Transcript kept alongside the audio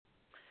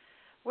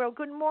Well,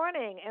 good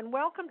morning and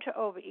welcome to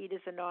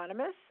Overeaters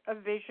Anonymous, a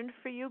Vision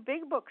for You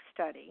Big Book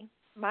study.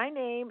 My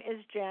name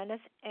is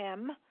Janice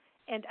M.,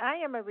 and I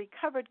am a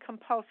recovered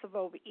compulsive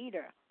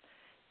overeater.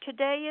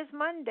 Today is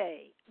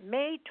Monday,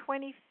 May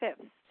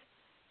 25th,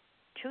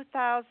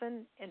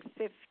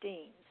 2015.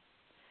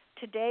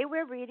 Today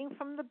we're reading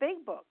from the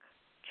Big Book,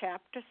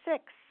 Chapter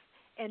 6,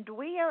 and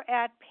we are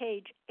at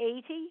page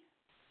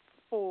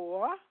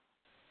 84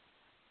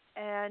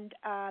 and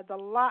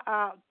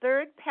the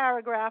third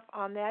paragraph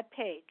on that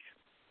page.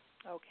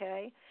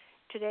 Okay?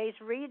 Today's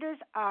readers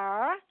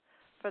are,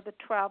 for the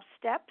 12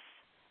 Steps,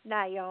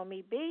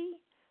 Naomi B.,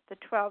 the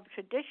 12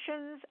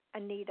 Traditions,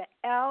 Anita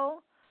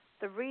L.,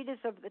 the readers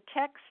of the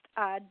text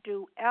are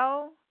Du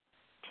L.,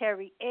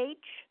 Terry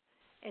H.,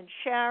 and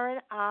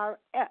Sharon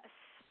R.S.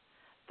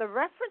 The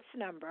reference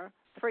number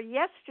for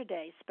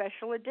yesterday's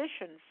special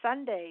edition,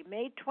 Sunday,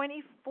 May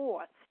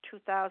 24th,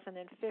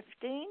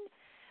 2015,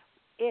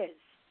 is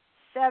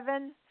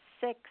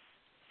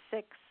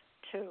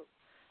 7662.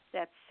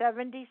 That's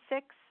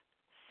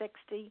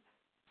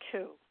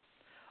 7662.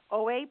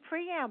 OA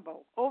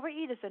Preamble.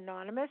 Overeaters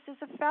Anonymous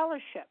is a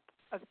fellowship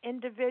of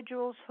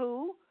individuals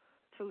who,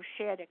 through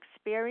shared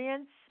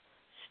experience,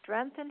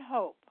 strength, and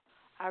hope,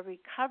 are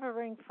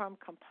recovering from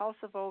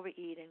compulsive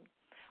overeating.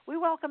 We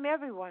welcome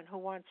everyone who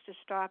wants to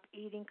stop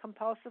eating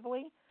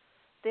compulsively.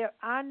 There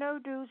are no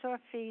dues or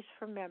fees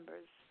for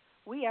members.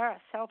 We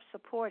are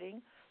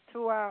self-supporting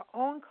through our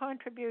own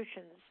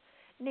contributions,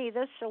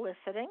 neither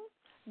soliciting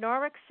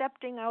nor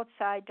accepting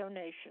outside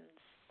donations.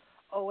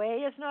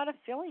 OA is not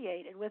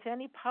affiliated with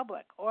any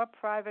public or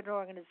private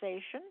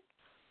organization,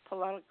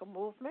 political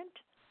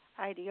movement,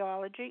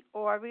 ideology,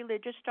 or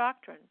religious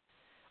doctrine.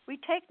 We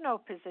take no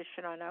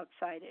position on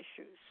outside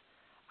issues.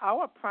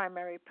 Our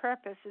primary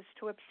purpose is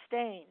to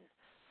abstain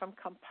from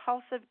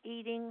compulsive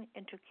eating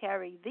and to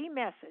carry the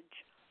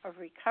message of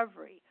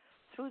recovery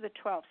through the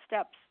 12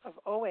 steps of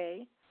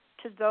OA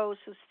to those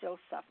who still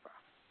suffer.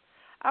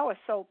 Our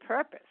sole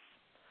purpose,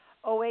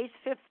 OA's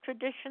fifth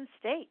tradition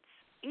states,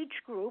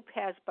 each group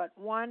has but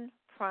one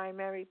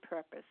primary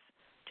purpose,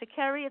 to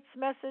carry its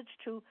message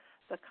to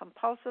the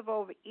compulsive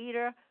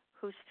overeater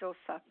who still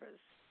suffers.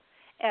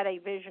 At a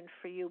Vision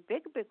for You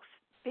Big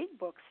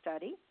Book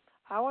study,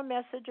 our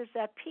message is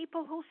that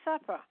people who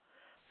suffer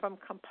from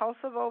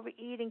compulsive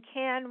overeating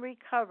can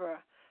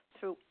recover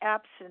through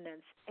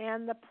abstinence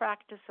and the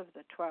practice of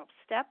the 12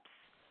 steps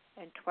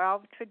and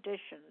 12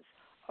 traditions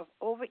of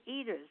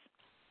Overeaters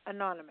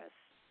Anonymous.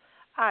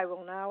 I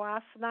will now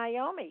ask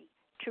Naomi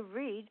to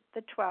read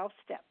the 12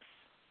 steps.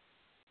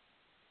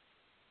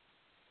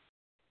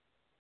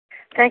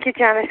 Thank you,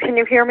 Janice. Can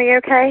you hear me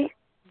okay?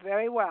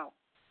 Very well.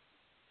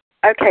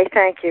 Okay,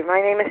 thank you.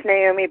 My name is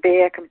Naomi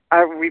B.,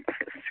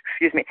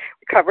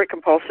 recovered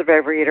compulsive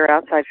overeater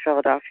outside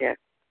Philadelphia.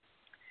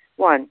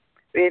 1.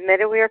 We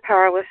admitted we are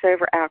powerless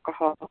over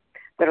alcohol,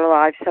 that our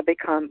lives have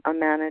become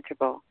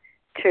unmanageable.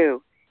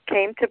 2.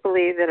 Came to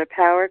believe that a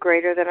power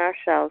greater than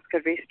ourselves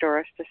could restore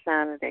us to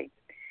sanity.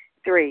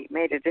 3.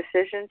 Made a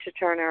decision to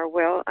turn our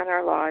will and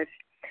our lives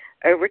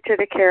over to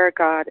the care of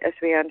God as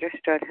we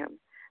understood Him.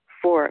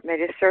 4.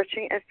 Made a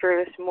searching and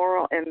fearless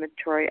moral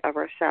inventory of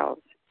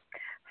ourselves.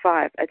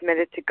 5.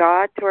 Admitted to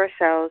God, to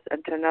ourselves,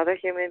 and to another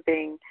human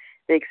being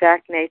the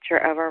exact nature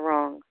of our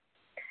wrongs.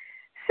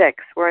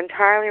 6. We're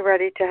entirely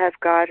ready to have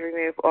God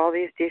remove all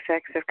these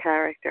defects of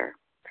character.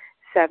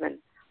 7.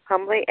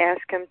 Humbly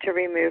ask Him to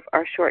remove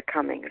our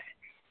shortcomings.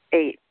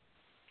 8.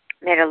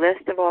 Made a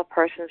list of all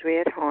persons we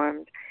had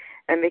harmed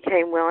and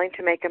became willing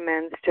to make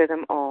amends to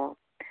them all.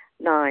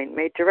 9.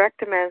 Made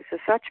direct amends to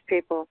such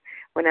people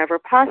whenever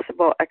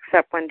possible,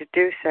 except when to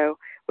do so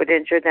would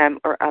injure them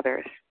or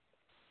others.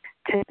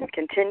 10.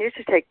 Continued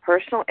to take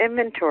personal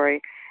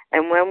inventory,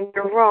 and when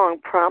we were wrong,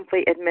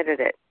 promptly admitted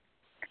it.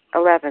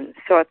 11.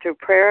 Sought through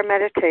prayer and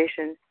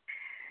meditation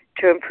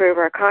to improve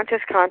our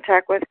conscious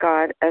contact with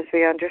God as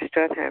we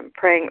understood Him,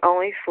 praying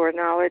only for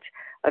knowledge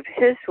of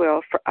His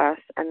will for us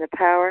and the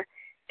power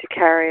to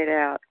carry it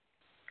out.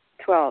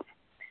 12.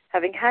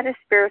 Having had a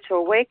spiritual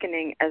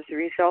awakening as a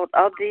result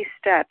of these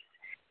steps,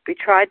 we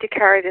tried to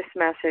carry this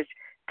message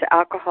to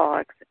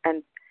alcoholics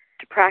and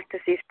to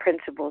practice these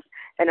principles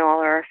in all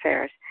our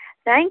affairs.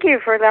 Thank you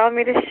for allowing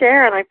me to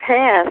share, and I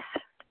pass.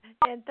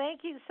 And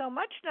thank you so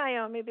much,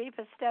 Naomi B.,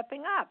 for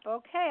stepping up.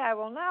 Okay, I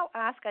will now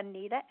ask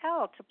Anita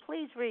L. to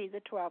please read the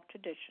 12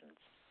 traditions.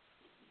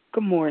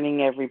 Good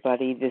morning,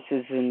 everybody. This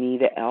is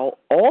Anita L.,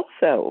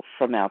 also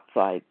from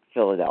outside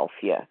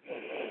Philadelphia.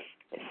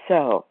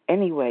 So,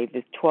 anyway,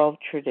 the 12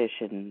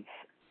 traditions.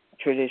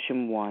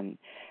 Tradition 1,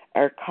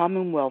 our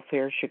common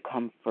welfare should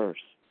come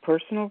first.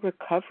 Personal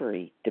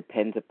recovery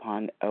depends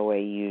upon OA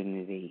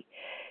unity.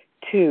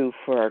 2,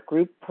 for our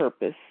group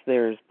purpose,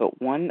 there is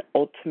but one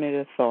ultimate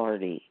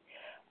authority,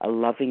 a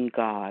loving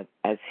God,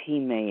 as He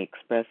may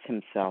express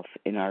Himself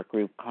in our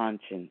group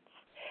conscience.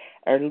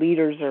 Our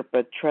leaders are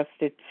but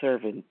trusted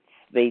servants.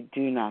 They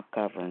do not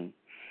govern.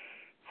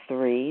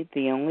 3,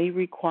 the only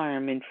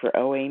requirement for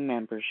OA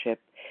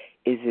membership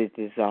is a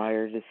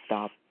desire to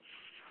stop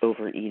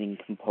overeating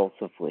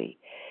compulsively.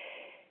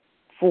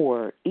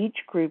 4, each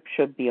group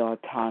should be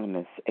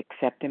autonomous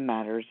except in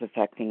matters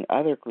affecting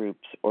other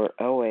groups or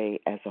OA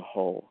as a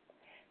whole.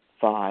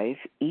 5,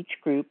 each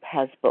group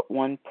has but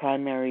one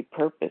primary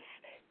purpose,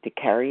 to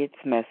carry its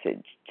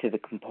message to the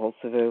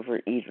compulsive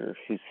overeater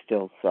who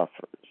still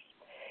suffers.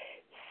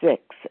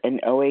 6, an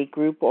OA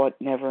group ought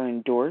never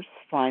endorse,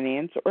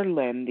 finance, or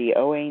lend the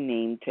OA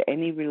name to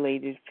any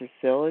related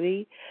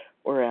facility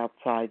or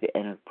outside the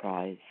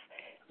enterprise,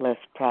 lest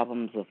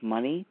problems of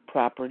money,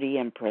 property,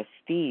 and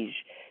prestige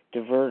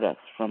divert us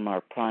from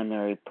our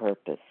primary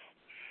purpose.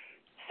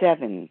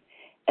 7,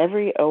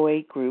 every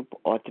OA group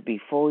ought to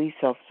be fully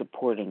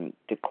self-supporting,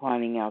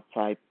 declining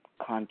outside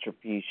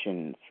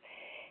contributions.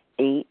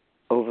 8,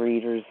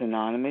 Overeaters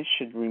Anonymous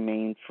should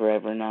remain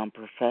forever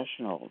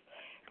non-professional,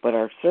 but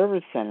our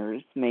service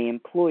centers may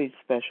employ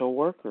special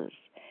workers.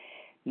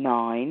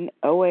 9,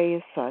 OA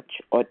as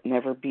such ought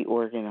never be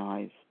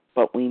organized,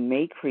 but we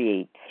may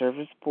create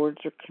service boards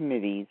or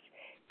committees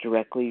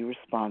directly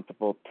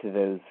responsible to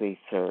those they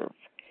serve.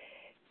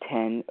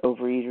 10,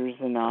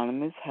 Overeaters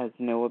Anonymous has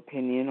no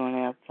opinion on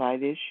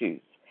outside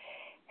issues.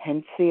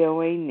 Hence, the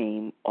OA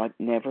name ought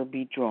never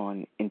be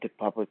drawn into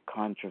public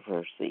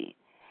controversy.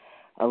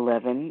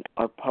 11,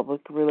 our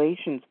public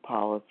relations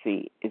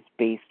policy is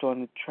based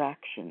on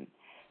attraction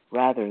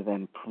rather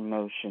than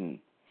promotion.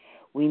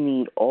 We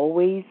need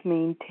always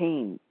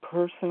maintain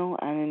personal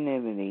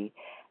anonymity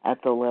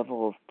at the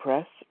level of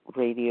press,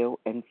 radio,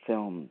 and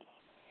films.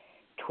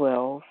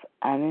 12,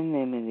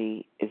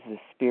 anonymity is the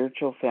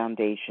spiritual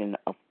foundation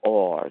of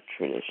all our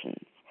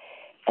traditions,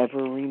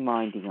 ever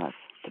reminding us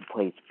to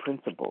place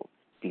principles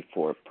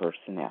before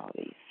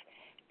personalities.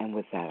 And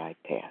with that, I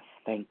pass.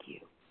 Thank you.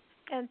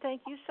 And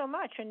thank you so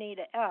much,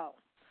 Anita L.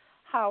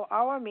 How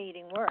our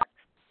meeting works.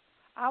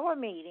 Our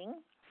meeting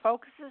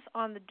focuses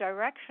on the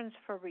directions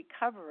for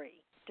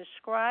recovery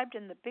described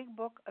in the Big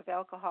Book of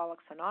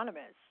Alcoholics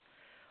Anonymous.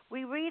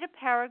 We read a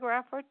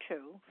paragraph or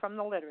two from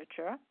the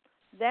literature,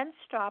 then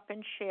stop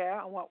and share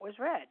on what was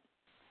read.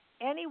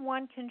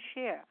 Anyone can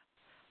share,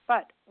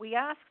 but we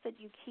ask that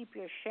you keep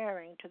your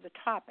sharing to the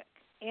topic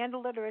and the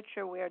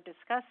literature we are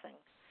discussing,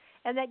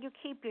 and that you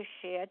keep your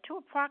share to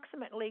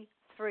approximately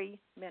 3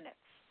 minutes.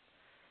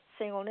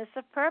 Singleness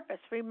of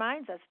purpose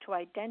reminds us to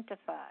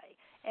identify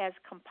as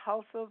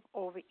compulsive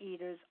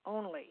overeaters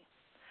only.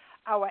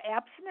 Our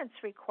abstinence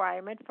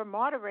requirement for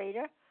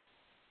moderator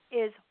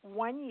is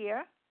 1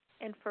 year,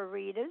 and for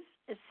readers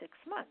is 6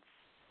 months.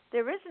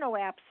 There is no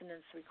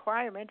abstinence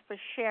requirement for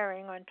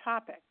sharing on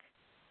topic.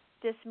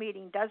 This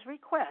meeting does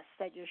request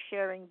that your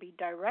sharing be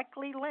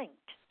directly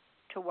linked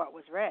to what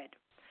was read.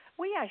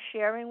 We are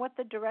sharing what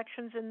the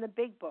directions in the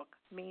Big Book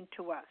mean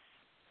to us.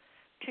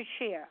 To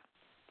share,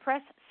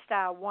 press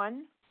star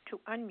 1 to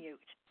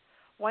unmute.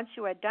 Once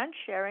you are done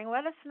sharing,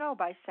 let us know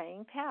by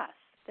saying pass.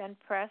 Then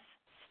press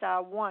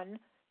star 1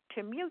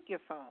 to mute your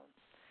phone.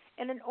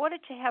 And in order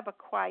to have a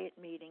quiet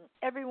meeting,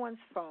 everyone's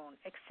phone,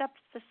 except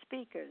the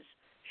speaker's,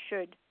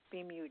 should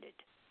be muted.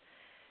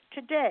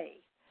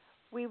 Today,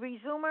 we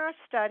resume our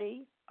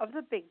study of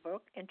the Big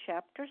Book in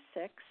Chapter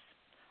 6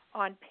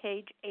 on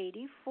page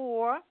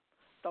 84,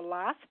 the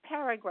last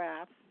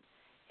paragraph.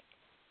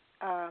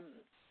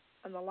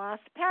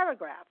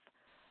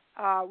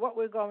 What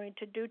we're going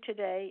to do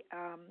today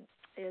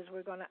is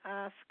we're going to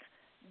ask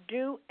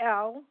Do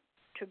L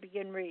to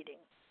begin reading.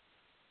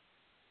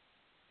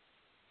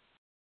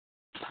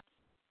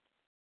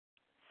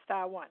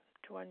 Star 1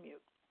 to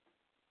unmute.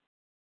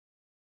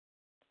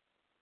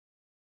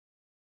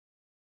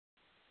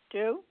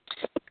 Do?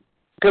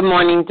 Good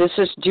morning. This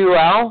is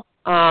Duell.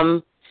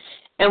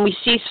 And we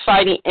cease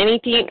fighting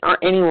anything or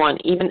anyone,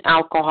 even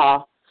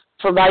alcohol.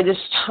 For by this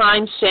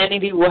time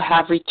sanity will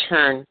have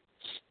returned.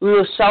 We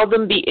will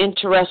seldom be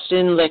interested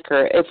in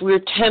liquor. If we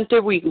are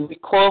tempted, we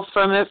recoil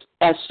from it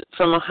as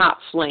from a hot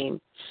flame.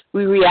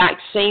 We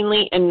react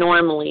sanely and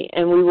normally,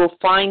 and we will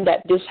find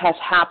that this has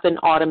happened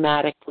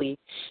automatically.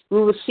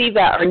 We will see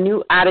that our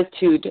new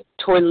attitude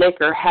toward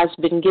liquor has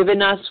been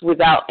given us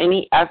without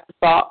any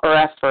thought or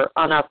effort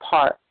on our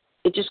part.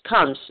 It just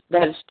comes.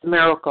 That is the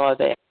miracle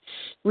of it.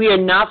 We are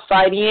not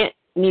fighting it,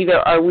 neither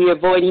are we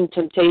avoiding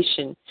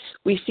temptation.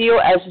 We feel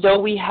as though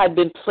we had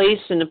been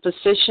placed in a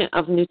position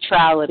of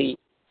neutrality,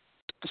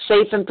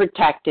 safe and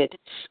protected.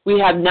 We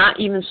have not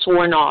even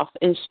sworn off.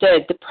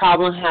 Instead, the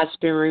problem has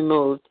been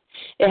removed.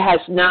 It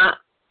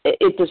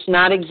does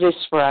not exist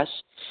for us.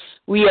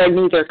 We are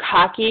neither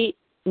cocky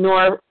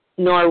nor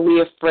are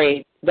we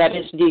afraid. That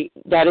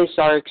is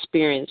our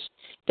experience.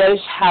 That is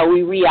how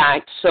we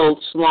react so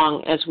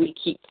long as we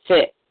keep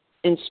fit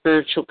in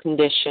spiritual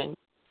condition.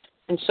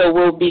 And so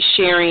we'll be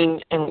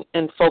sharing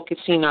and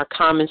focusing our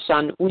comments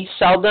on we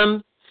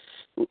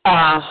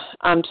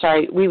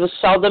will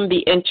seldom be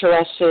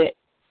interested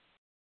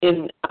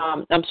in,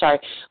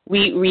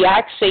 we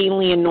react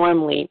sanely and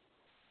normally,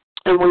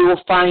 and we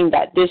will find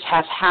that this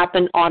has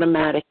happened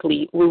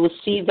automatically. We will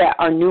see that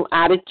our new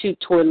attitude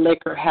toward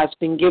liquor has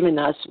been given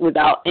us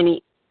without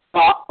any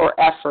thought or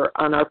effort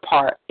on our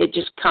part. It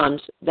just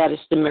comes. That is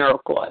the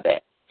miracle of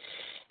it.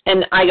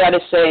 And I got to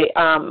say,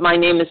 my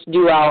name is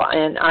Duel,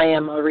 and I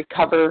am a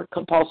recovered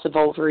compulsive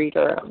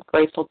overeater. I'm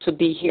grateful to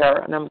be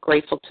here, and I'm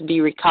grateful to be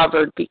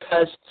recovered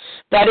because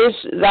that is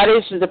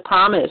the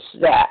promise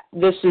that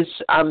this is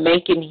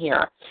making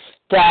here.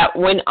 That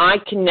when I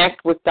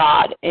connect with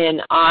God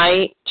and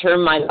I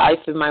turn my life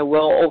and my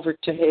will over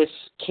to His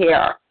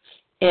care,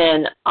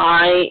 and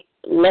I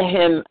let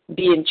Him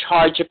be in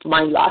charge of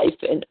my life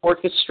and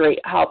orchestrate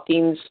how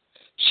things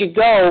should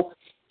go,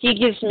 He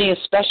gives me a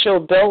special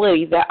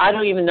ability that I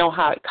don't even know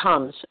how it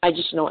comes. I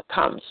just know it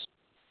comes.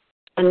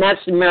 And that's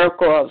the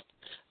miracle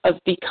of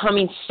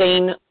becoming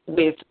sane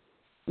with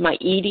my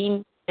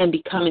eating and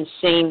becoming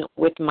sane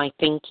with my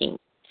thinking.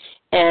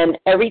 And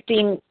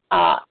everything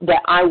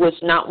that I was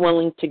not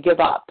willing to give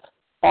up,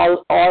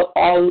 all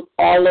of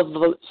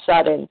a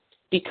sudden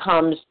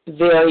becomes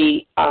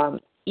very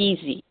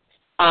easy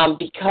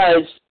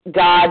because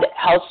God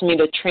helps me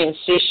to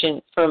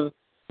transition from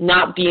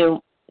not being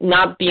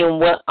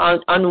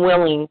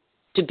unwilling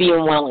to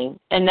being willing.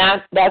 And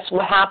that's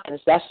what happens.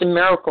 That's the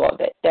miracle of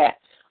it, that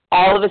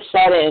all of a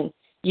sudden,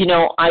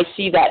 I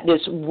see that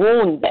this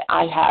wound that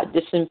I had,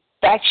 this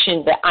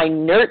infection that I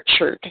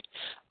nurtured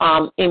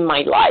in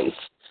my life,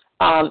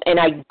 and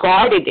I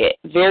guarded it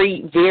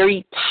very,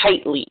 very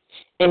tightly.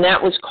 And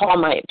that was called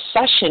my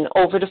obsession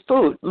over the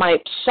food, my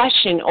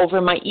obsession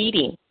over my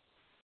eating.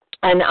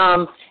 And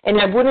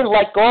I wouldn't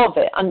let go of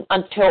it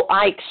until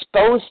I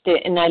exposed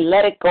it and I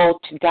let it go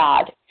to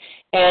God.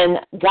 And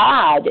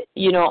God,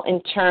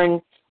 in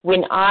turn,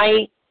 when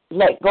I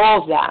let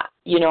go of that,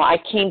 I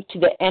came to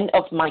the end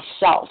of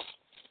myself,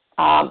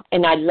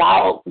 and I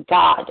allowed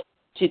God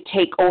to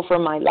take over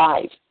my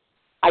life.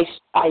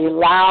 I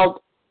allowed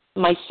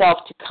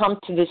myself to come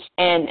to this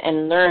end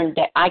and learn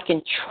that I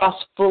can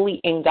trust fully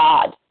in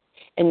God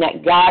and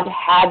that God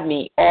had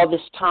me all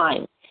this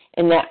time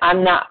and that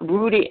I'm not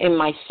rooted in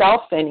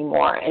myself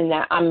anymore and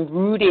that I'm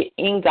rooted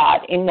in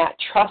God, in that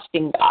trust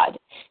in God.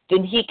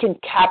 Then He can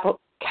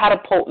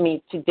catapult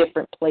me to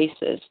different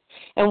places.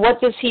 And what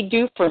does He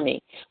do for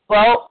me?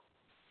 Well,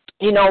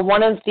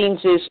 one of the things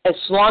is as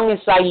long as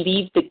I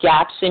leave the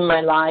gaps in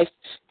my life,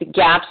 the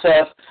gaps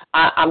of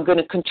I'm going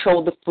to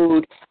control the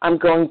food, I'm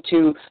going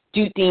to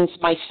do things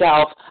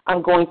myself,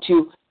 I'm going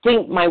to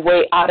think my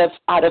way out of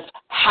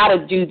how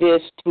to do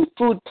this through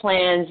food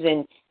plans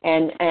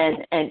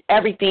and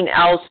everything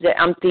else that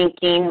I'm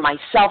thinking, my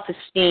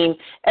self-esteem,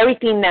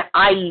 everything that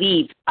I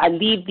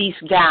leave these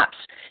gaps.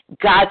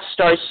 God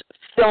starts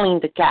filling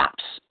the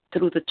gaps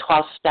through the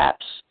 12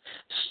 steps.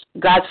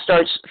 God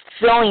starts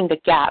filling the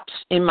gaps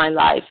in my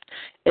life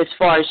as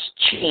far as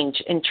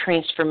change and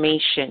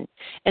transformation.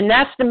 And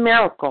that's the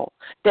miracle,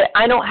 that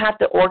I don't have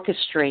to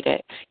orchestrate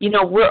it.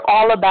 We're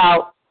all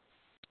about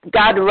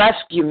God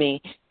rescue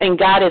me, and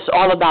God is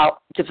all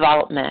about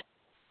development.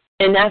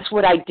 And that's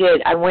what I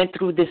did. I went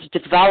through this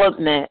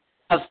development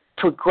of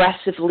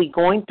progressively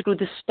going through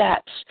the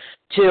steps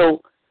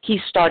till He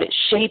started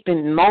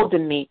shaping,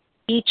 molding me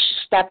each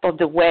step of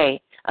the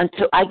way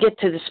until I get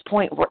to this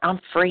point where I'm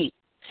free.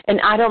 And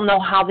I don't know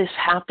how this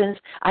happens.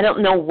 I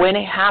don't know when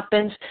it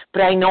happens,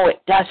 but I know it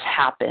does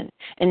happen.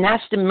 And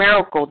that's the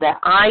miracle, that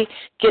I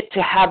get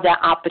to have that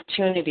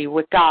opportunity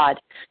with God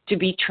to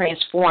be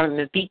transformed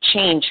and be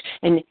changed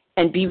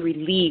and be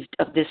relieved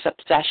of this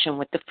obsession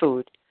with the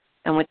food.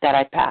 And with that,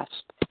 I pass.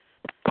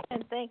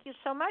 And thank you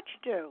so much,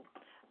 Drew.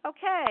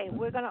 Okay,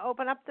 we're going to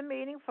open up the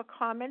meeting for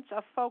comments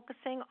of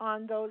focusing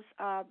on those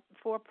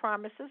 4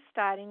 promises,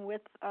 starting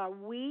with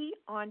we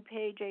on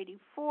page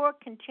 84,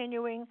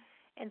 continuing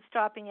and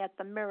stopping at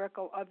the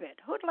miracle of it.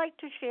 Who'd like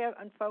to share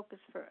and focus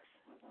first?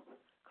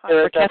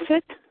 Raquel?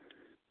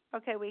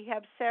 Okay, we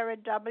have Sarah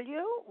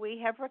W.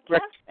 We have Raquel.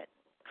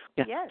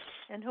 Yeah. Yes.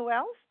 And who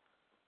else?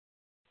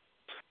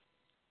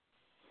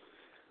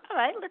 All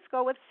right, let's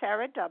go with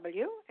Sarah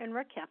W. and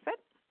Raquel.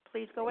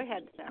 Please go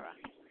ahead, Sarah.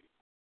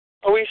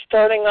 Are we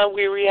starting on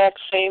we react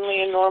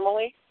sanely and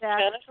normally?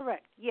 That's Janet?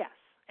 correct, yes.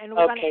 And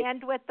we're going to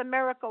end with the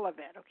miracle of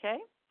it, okay?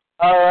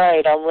 All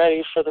right, I'm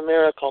ready for the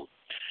miracle.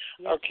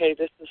 Yes. Okay,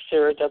 this is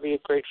Sarah W.,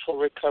 grateful,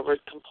 recovered,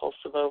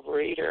 compulsive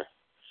overeater.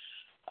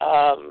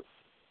 I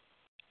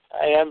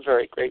am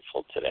very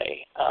grateful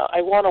today.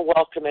 I want to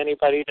welcome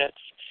anybody that's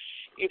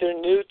either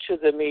new to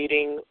the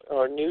meeting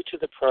or new to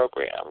the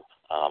program.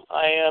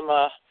 I am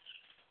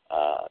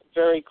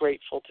very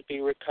grateful to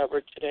be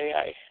recovered today.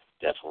 I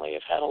definitely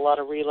have had a lot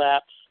of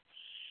relapse,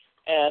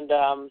 and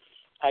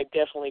I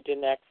definitely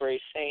didn't act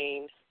very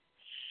sane.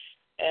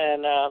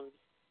 And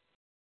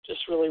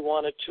just really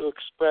wanted to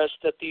express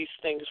that these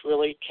things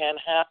really can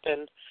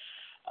happen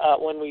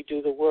when we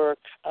do the work.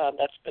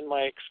 That's been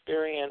my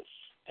experience.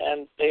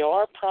 And they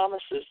are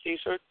promises. These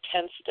are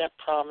 10-step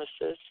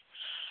promises.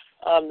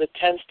 The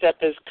 10-step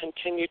is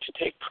continue to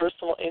take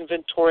personal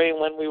inventory, and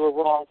when we were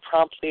wrong,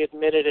 promptly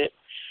admitted it.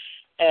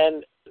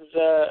 And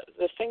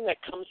the thing that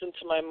comes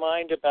into my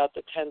mind about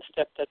the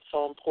 10-step that's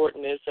so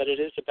important is that it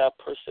is about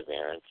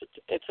perseverance.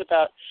 It's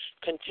about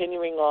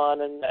continuing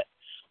on, and that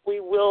we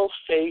will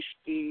face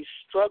these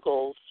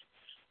struggles,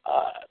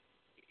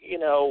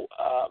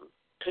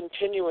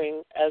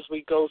 continuing as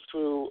we go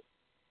through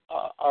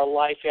our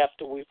life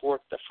after we've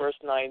worked the first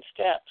 9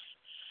 steps.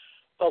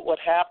 But what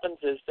happens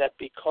is that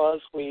because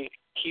we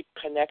keep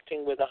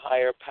connecting with a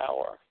higher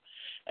power,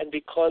 and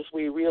because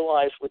we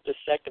realize with the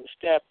second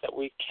step that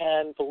we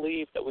can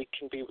believe that we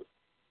can be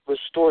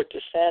restored to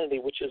sanity,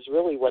 which is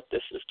really what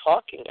this is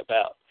talking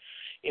about.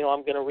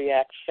 I'm going to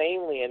react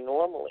sanely and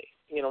normally,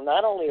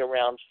 not only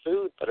around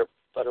food,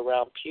 but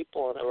around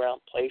people and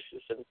around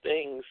places and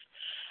things.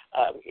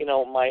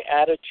 My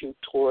attitude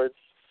towards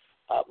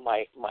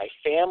my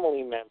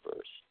family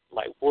members,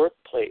 my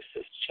workplace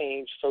has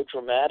changed so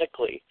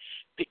dramatically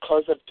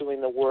because of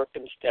doing the work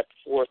in step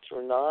 4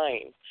 through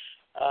 9.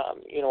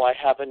 I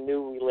have a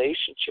new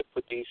relationship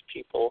with these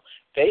people.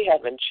 They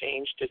haven't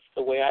changed. It's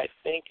the way I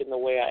think and the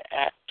way I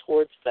act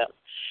towards them.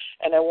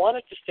 And I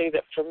wanted to say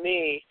that for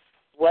me,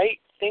 right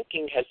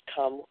thinking has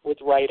come with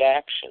right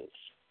actions.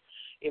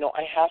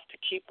 I have to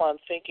keep on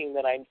thinking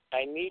that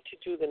I need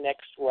to do the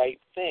next right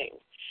thing.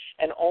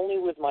 And only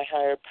with my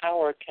higher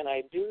power can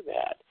I do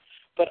that.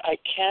 But I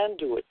can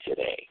do it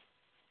today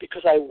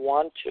because I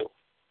want to.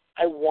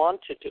 I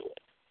want to do it.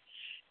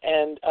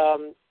 And,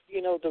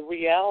 the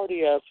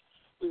reality of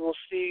we will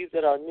see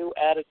that our new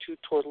attitude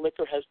toward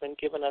liquor has been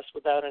given us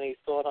without any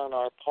thought on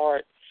our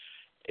part.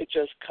 It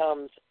just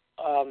comes.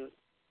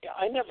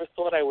 I never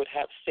thought I would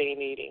have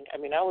sane eating. I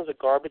mean, I was a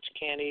garbage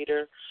can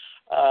eater,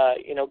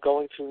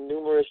 going through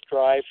numerous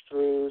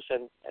drive-thrus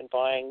and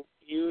buying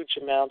huge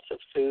amounts of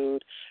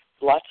food,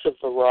 lots of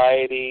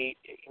variety.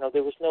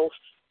 There was no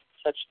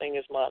such thing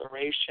as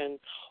moderation,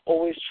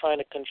 always trying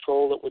to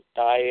control it with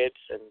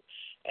diets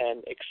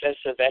and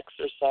excessive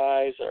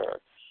exercise or,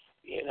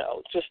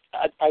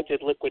 I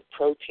did liquid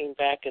protein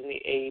back in the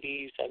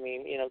 80s. I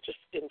mean, just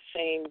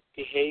insane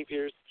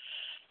behaviors.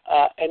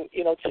 And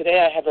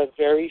today I have a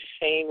very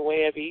sane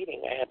way of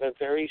eating. I have a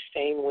very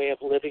sane way of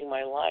living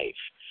my life.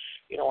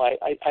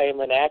 I am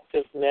an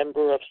active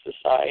member of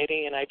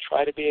society, and I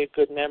try to be a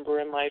good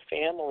member in my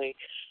family.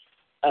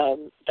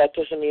 That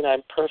doesn't mean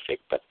I'm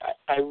perfect, but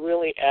I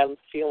really am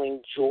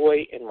feeling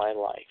joy in my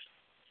life.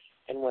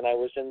 And when I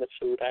was in the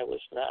food, I was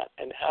not.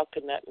 And how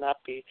can that not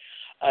be,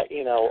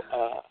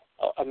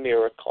 a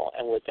miracle?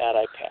 And with that,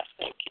 I pass.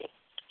 Thank you.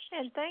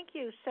 And thank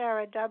you,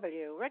 Sarah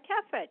W. Rick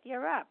Heffett,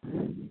 you're up.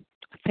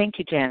 Thank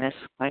you, Janice.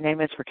 My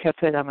name is Rick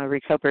Heffett. I'm a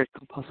recovered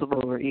compulsive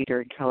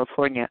overeater in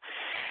California.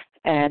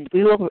 And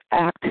we will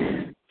act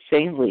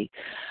sanely.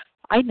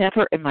 I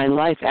never in my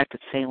life acted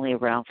sanely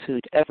around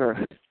food,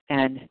 ever.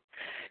 And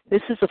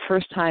this is the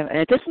first time, and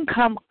it doesn't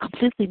come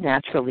completely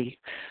naturally,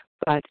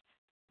 but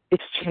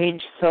it's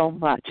changed so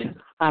much.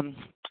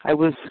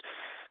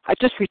 I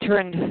just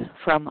returned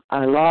from a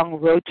long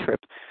road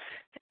trip,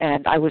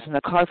 and I was in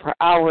the car for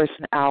hours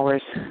and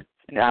hours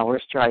and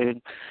hours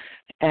driving.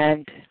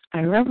 And I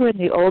remember in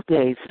the old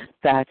days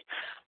that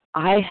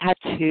I had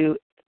to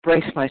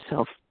brace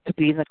myself to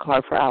be in the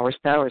car for hours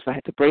and hours. I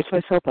had to brace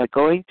myself by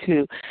going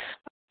to,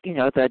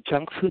 the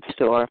junk food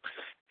store,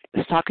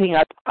 stocking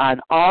up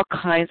on all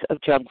kinds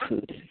of junk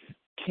food,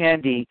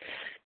 candy,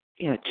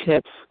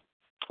 chips,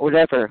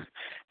 whatever,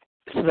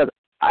 so that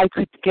I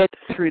could get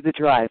through the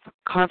drive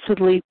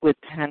constantly with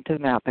hand to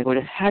mouth. I would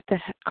have had to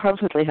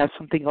constantly have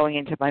something going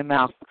into my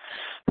mouth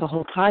the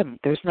whole time.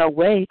 There's no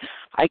way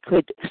I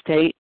could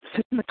sit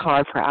in the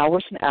car for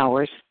hours and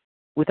hours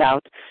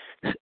without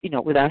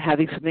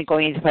having something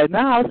going into my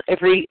mouth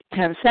every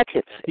 10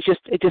 seconds.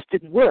 It just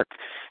didn't work.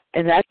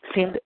 And that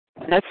seemed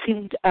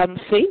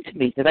sane to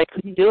me, that I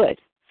couldn't do it.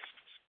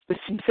 It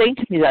seemed sane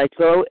to me that I'd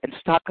go and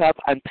stock up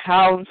on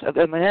pounds of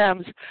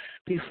M&Ms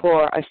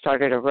before I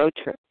started a road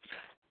trip.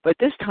 But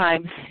this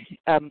time,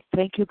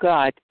 thank you,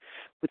 God,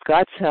 with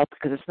God's help,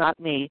 because it's not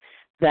me,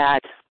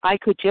 that I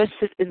could just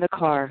sit in the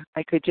car.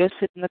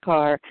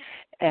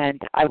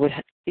 And I would,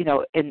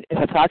 and if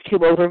a thought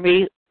came over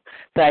me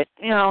that,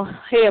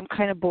 hey, I'm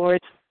kind of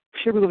bored,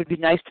 sure it would be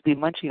nice to be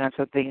munching on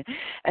something.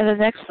 And the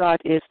next thought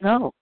is,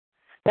 no,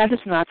 that is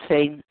not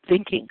sane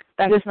thinking.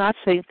 I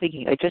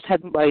just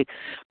had my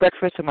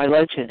breakfast and my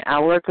lunch an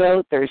hour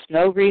ago. There's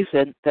no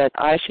reason that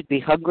I should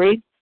be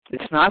hungry.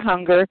 It's not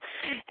hunger,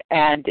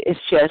 and it's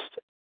just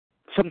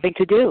something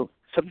to do,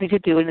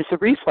 and it's a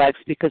reflex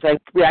because I've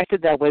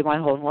reacted that way my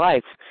whole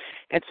life,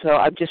 and so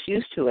I'm just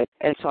used to it.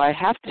 And so I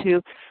have to,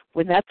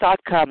 when that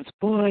thought comes,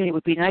 boy, it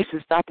would be nice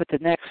to stop at the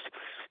next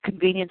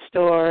convenience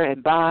store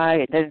and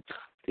buy, and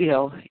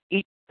then,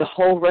 eat the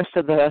whole rest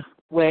of the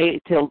way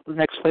till the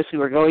next place we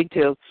were going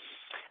to.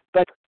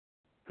 But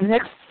the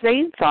next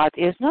sane thought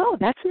is, no,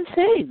 that's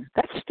insane.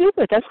 That's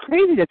stupid. That's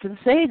crazy. That's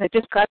insane. It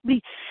just got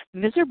me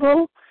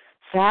miserable,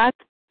 fat,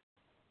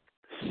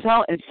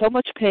 so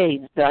much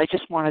pain that I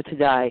just wanted to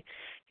die.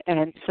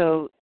 And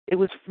so it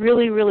was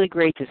really, really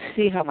great to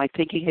see how my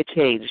thinking had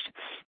changed.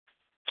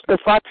 The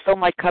thought still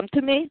might come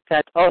to me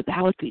that, oh,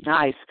 that would be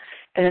nice.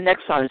 And the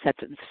next thought is,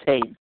 that's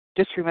insane.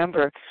 Just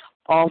remember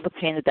all the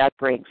pain that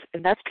brings.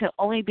 And that can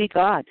only be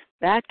God.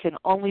 That can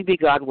only be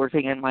God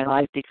working in my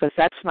life, because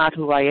that's not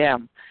who I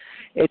am.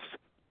 It's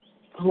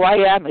who I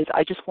am is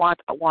I just want.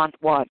 I want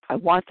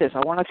this. I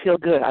want to feel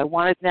good. I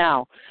want it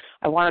now.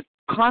 I want it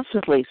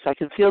constantly, so I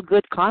can feel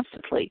good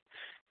constantly.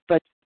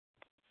 But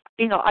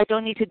I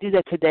don't need to do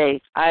that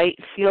today. I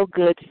feel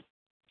good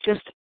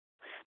just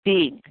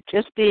being,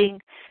 just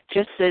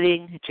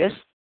sitting, just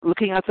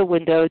looking out the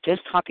window,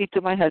 just talking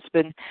to my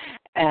husband,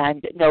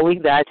 and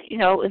knowing that,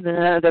 in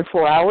another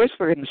 4 hours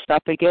we're going to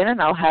stop again,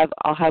 and I'll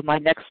have my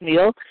next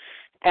meal,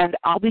 and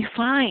I'll be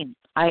fine.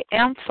 I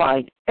am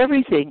fine.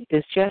 Everything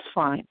is just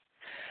fine.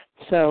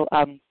 So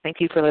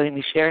thank you for letting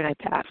me share, and I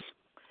pass.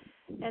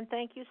 And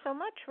thank you so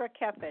much,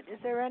 Rakepet. Is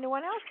there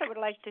anyone else that would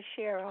like to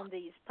share on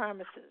these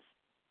promises?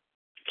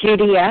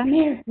 Judy F.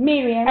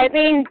 Miriam.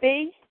 Eileen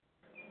B.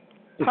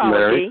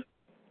 Larry.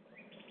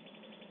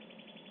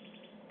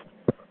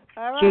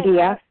 All right. Judy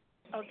F.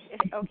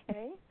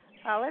 Okay.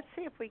 Let's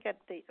see if we get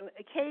the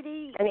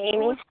Katie And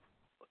Amy.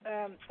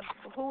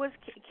 Who was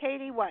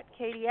Katie? What?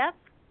 Katie F.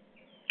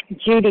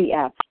 Judy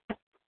F.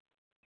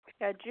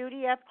 Yeah,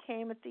 Judy F.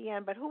 came at the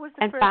end, but who was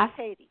the first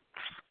Katie?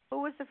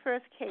 Who was the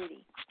first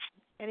Katie?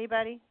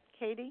 Anybody?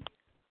 Katie?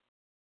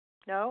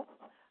 No?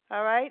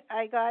 All right.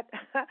 I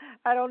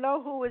don't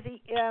know who was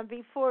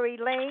before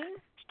Elaine.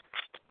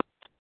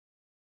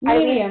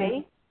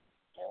 Miriam.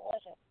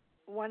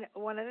 One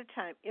at a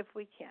time, if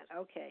we can.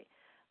 Okay.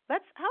 How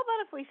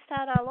about if we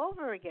start all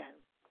over again?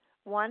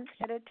 One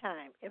at a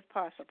time, if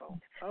possible.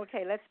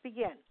 Okay, let's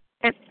begin.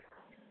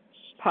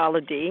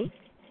 Paula D.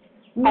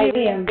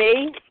 Miriam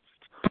B.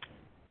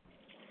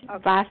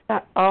 Okay.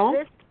 Vasa O.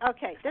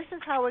 This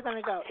is how we're going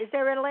to go. Is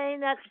there Elaine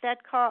that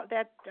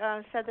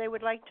said they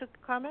would like to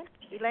comment?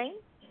 Elaine?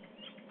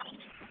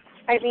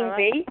 Eileen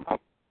B.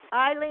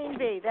 Eileen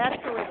B.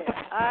 That's who it is.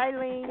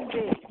 Eileen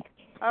B.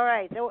 All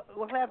right.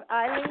 We'll have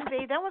Eileen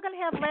B. Then we're going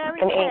to have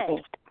Larry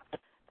K.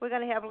 We're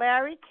going to have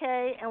Larry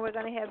K. And we're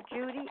going to have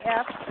Judy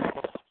F.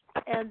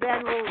 And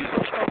then we'll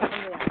go from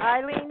there.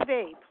 Eileen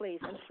B. Please,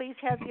 and please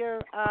have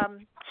your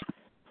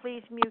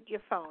please mute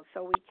your phone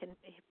so we can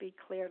have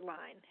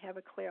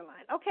a clear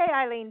line. Okay,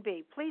 Eileen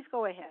B., please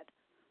go ahead.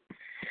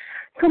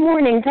 Good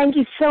morning. Thank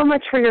you so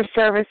much for your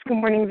service. Good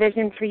morning,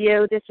 Vision for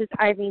you. This is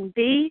Eileen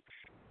B.,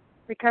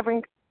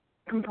 recovering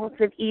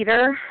compulsive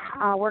eater,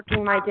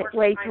 working my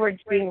way towards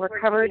being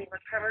recovered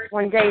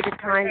one day at a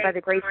time by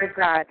the grace of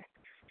God.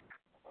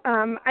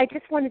 I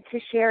just wanted to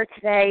share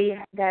today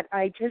that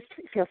I just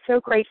feel so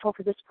grateful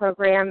for this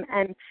program,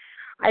 and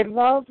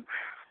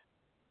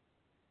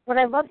what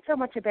I love so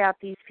much about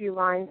these few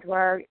lines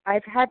were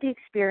I've had the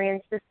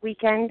experience this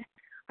weekend.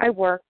 I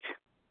worked,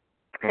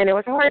 and it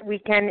was a hard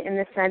weekend in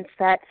the sense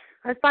that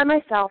I was by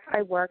myself.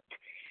 I worked,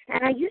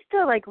 and I used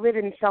to live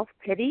in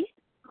self-pity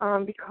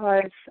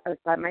because I was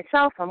by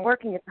myself. I'm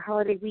working. It's a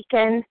holiday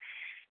weekend,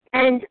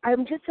 and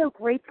I'm just so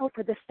grateful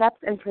for the steps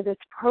and for this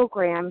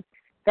program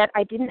that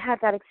I didn't have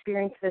that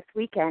experience this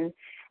weekend.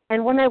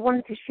 And when I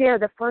wanted to share,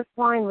 the first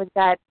line was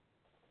that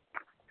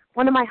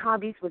one of my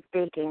hobbies was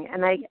baking,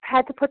 and I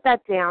had to put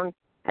that down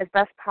as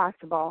best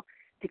possible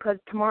because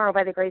tomorrow,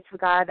 by the grace of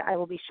God, I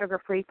will be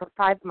sugar-free for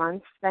 5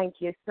 months. Thank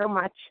you so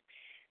much.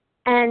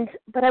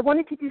 But I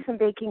wanted to do some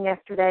baking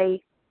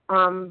yesterday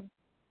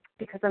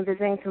because I'm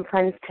visiting some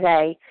friends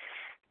today,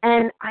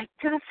 and I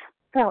just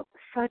felt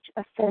such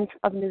a sense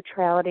of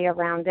neutrality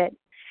around it.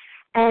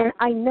 And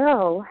I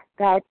know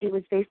that it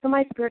was based on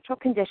my spiritual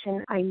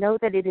condition. I know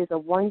that it is a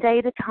one day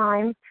at a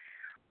time,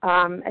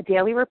 a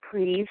daily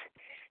reprieve.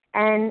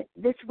 And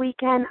this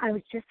weekend, I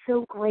was just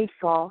so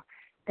grateful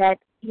that,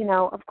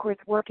 of course,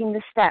 working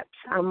the steps.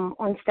 I'm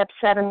on step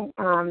 7,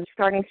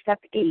 starting step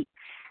 8,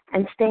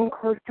 and staying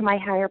close to my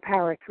higher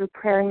power through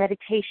prayer and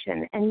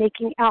meditation and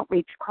making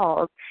outreach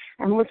calls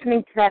and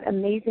listening to that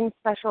amazing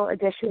special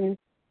edition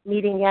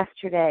meeting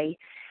yesterday.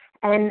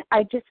 And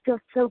I just feel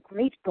so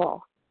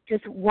grateful,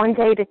 just one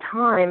day at a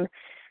time,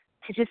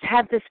 to just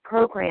have this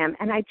program.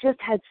 And I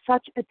just had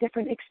such a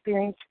different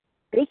experience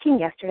baking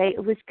yesterday.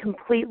 It was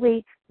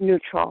completely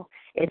neutral.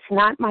 It's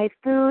not my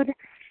food,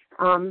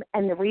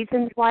 and the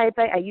reasons why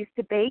I used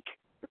to bake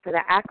for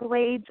the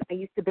accolades. I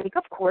used to bake,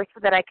 of course,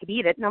 so that I could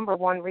eat it. Number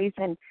one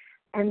reason,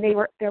 and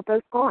they're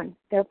both gone.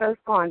 They're both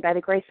gone by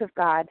the grace of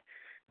God.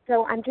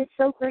 So I'm just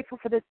so grateful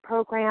for this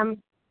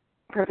program,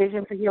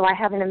 Provision for You. I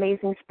have an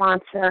amazing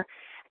sponsor,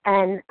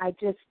 and I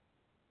just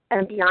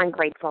am beyond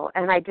grateful.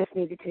 And I just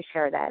needed to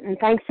share that. And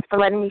thanks for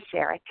letting me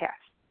share. I pass.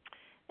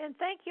 And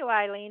thank you,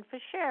 Eileen, for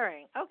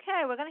sharing.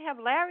 Okay, we're going to have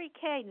Larry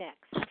K.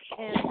 next,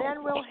 and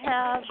then we'll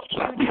have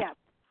Judy F.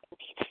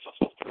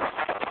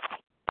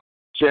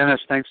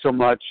 Janice, thanks so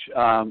much.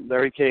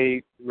 Larry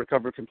K.,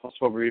 recovered compulsive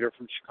overeater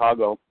from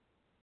Chicago.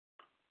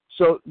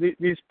 So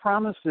these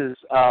promises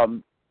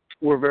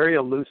were very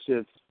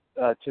elusive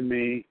to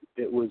me.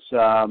 It was,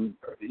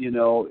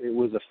 it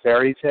was a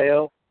fairy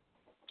tale.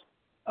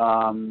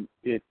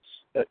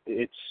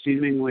 It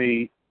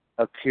seemingly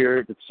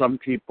appeared that some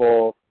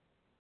people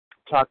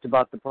talked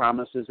about the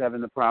promises,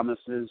 having the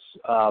promises.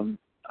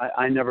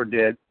 I never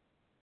did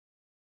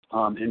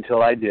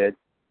until I did.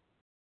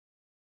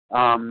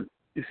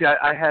 You see,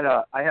 I had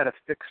a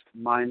fixed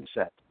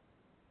mindset,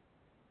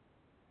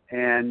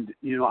 and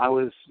I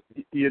was,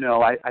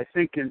 I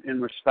think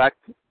in respect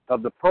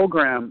of the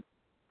program,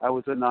 I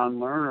was a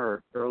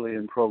non-learner early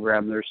in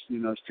program. There's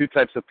two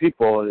types of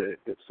people.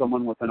 It's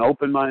someone with an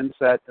open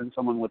mindset and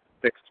someone with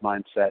a fixed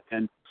mindset.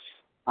 And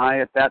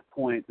I, at that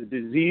point, the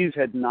disease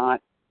had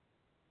not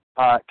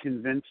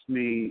convinced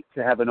me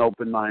to have an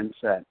open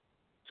mindset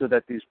so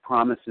that these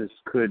promises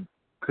could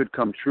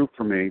come true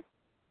for me.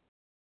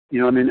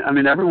 I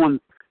mean, everyone,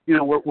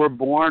 we're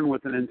born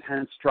with an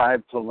intense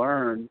drive to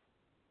learn.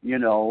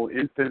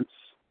 Infants,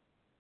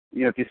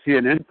 if you see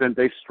an infant,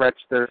 they stretch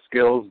their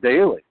skills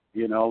daily.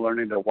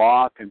 Learning to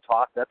walk and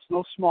talk, that's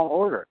no small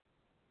order.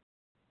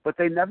 But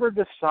they never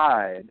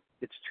decide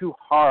it's too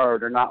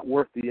hard or not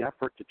worth the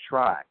effort to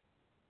try.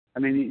 I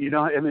mean,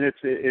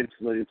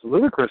 it's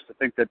ludicrous to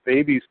think that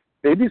babies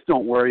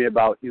don't worry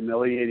about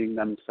humiliating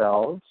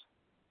themselves,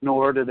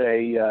 nor do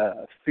they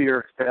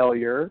fear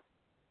failure.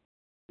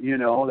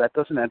 That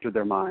doesn't enter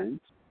their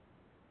minds.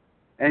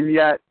 And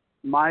yet,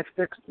 my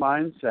fixed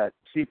mindset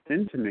seeped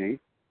into me.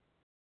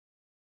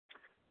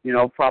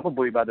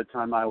 Probably by the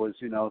time I was,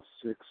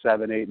 6,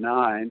 7, 8,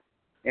 9,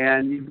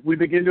 and we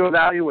begin to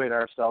evaluate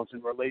ourselves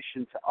in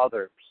relation to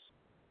others.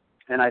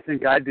 And I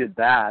think I did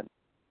that.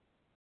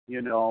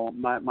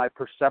 My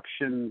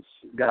perceptions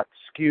got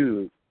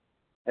skewed.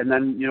 And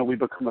then, we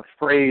become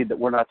afraid that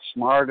we're not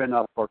smart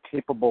enough or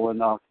capable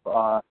enough,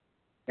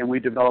 and we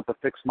develop a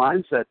fixed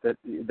mindset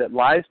that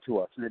lies to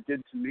us. And it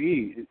did to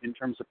me in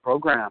terms of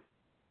program.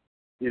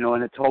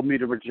 And it told me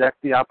to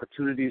reject the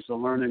opportunities to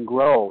learn and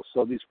grow.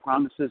 So these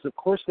promises, of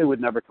course, they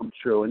would never come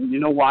true. And you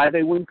know why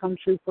they wouldn't come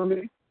true for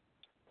me?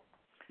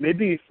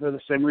 Maybe for the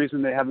same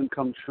reason they haven't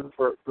come true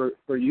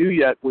for you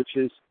yet, which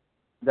is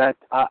that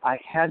I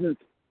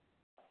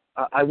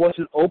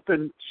wasn't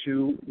open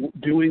to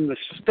doing the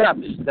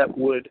steps that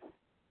would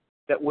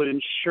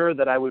ensure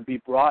that I would be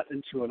brought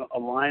into an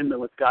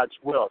alignment with God's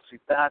will.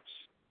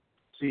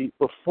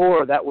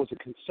 Before that was a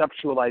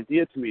conceptual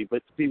idea to me,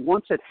 but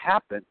once it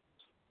happens,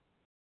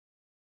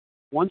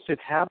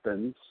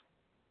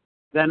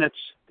 then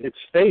it's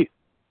faith,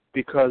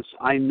 because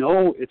I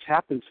know it's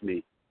happened to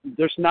me.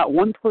 There's not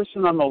one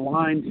person on the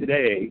line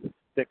today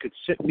that could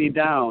sit me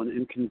down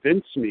and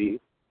convince me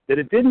that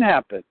it didn't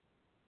happen,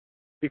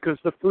 because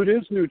the food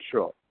is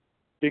neutral,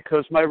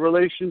 because my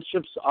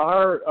relationships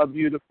are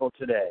beautiful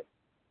today,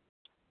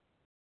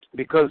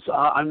 because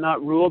I'm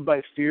not ruled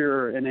by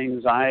fear and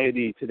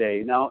anxiety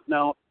today. Now,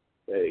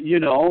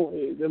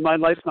 my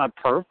life's not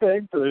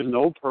perfect. There's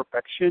no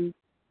perfection.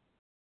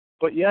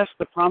 But yes,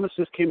 the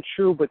promises came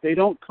true, but they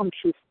don't come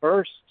true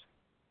first.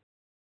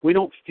 We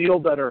don't feel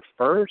better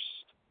first.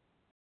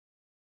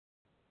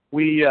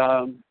 We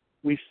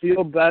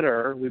feel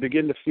better. We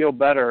begin to feel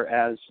better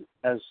as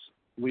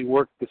we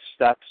work the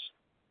steps,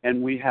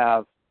 and we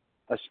have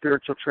a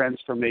spiritual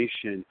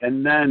transformation.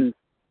 And then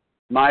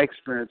my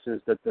experience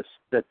is that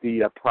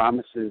the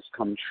promises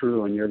come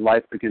true, and your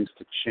life begins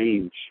to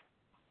change.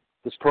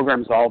 This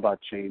program is all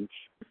about change,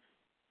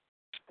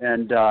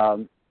 and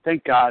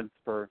thank God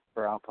for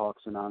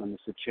Alcoholics Anonymous.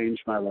 It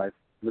changed my life.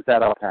 With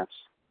that, I'll pass.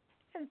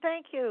 And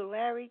thank you,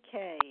 Larry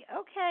K.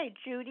 Okay,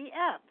 Judy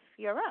F.,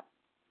 you're up.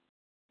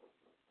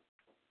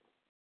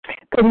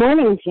 Good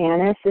morning,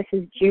 Janice. This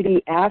is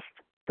Judy F.,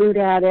 food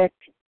addict,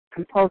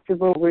 compulsive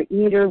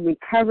overeater,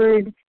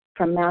 recovered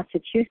from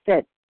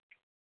Massachusetts.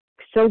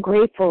 So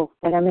grateful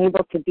that I'm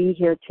able to be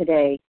here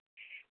today.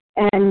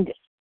 And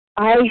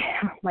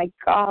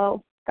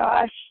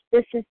gosh,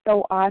 this is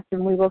so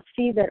awesome. We will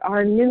see that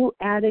our new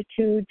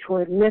attitude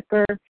toward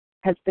liquor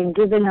has been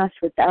given us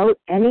without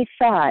any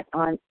thought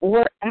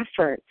or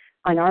effort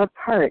on our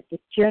part.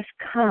 It just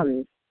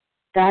comes.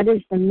 That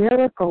is the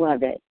miracle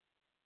of it.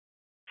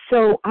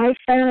 So I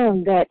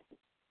found that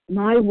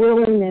my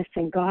willingness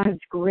and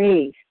God's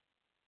grace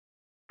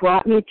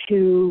brought me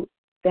to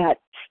that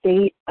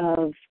state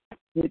of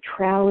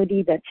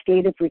neutrality, that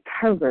state of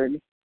recovered.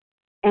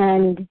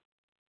 And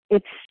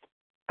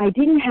I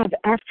didn't have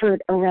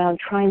effort around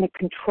trying to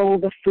control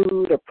the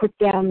food or put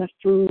down the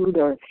food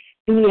or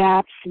be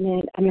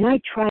abstinent. I mean, I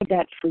tried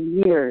that for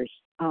years,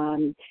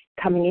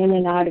 coming in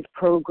and out of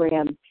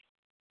program.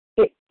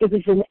 It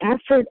was an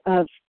effort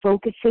of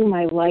focusing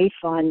my life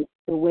on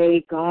the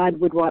way God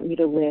would want me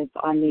to live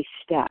on these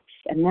steps.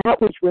 And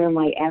that was where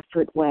my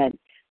effort went.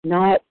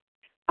 I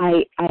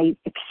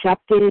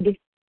accepted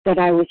that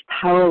I was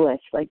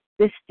powerless. Like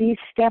these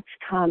steps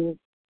come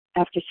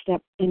after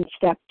step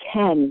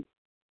 10,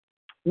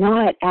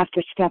 not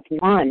after step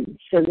 1.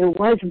 So there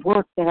was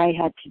work that I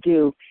had to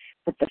do.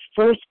 But the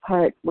first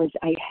part was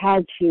I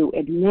had to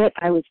admit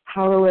I was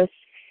powerless,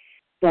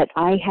 that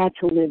I had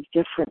to live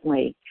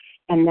differently.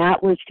 And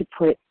that was to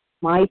put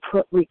my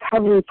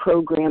recovery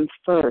program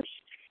first.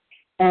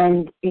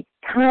 And it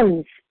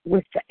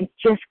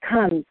just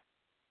comes.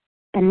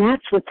 And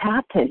that's what's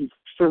happened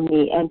for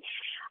me. And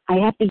I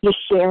have to just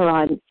share,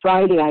 on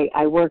Friday,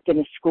 I work in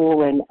a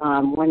school, and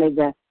one of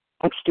the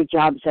extra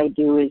jobs I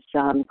do is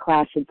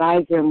class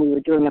advisor, and we were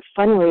doing a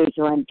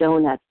fundraiser on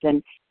donuts.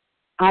 And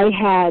I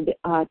had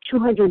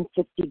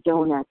 250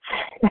 donuts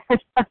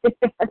that I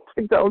had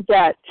to go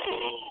get.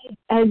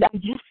 And I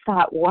just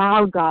thought,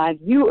 wow, God,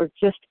 you are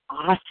just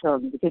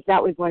awesome, because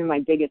that was one of my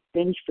biggest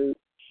binge foods.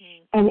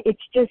 And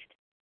it's just,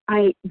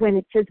 when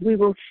it says we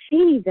will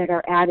see that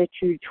our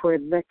attitude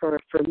toward liquor,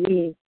 for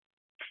me,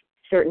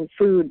 certain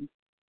food,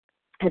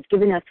 has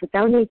given us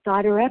without any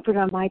thought or effort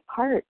on my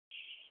part,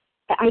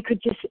 I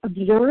could just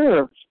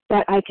observe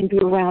that I can be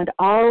around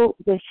all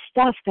this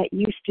stuff that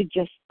used to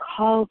just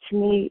call to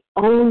me,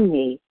 own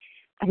me.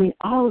 I mean,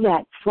 all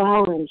that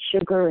flour and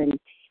sugar and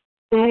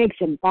bags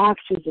and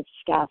boxes of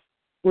stuff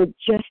would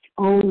just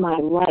own my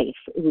life.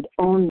 It would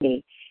own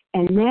me.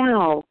 And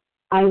now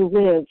I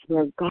live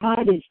where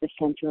God is the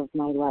center of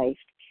my life,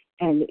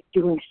 and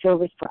doing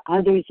service for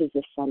others is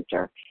the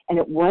center. And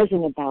it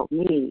wasn't about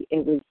me.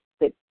 It was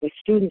that the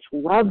students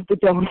loved the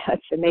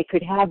donuts and they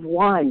could have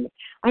one.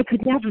 I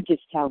could never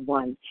just have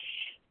one.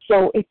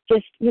 So it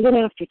just, even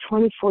after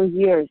 24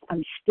 years,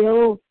 I'm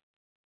still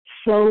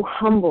so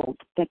humbled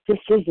that this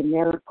is a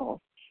miracle.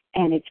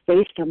 And it's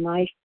based on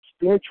my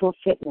spiritual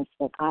fitness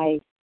that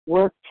I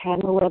work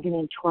 10, 11,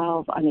 and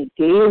 12 on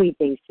a daily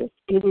basis.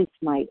 It is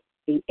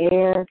the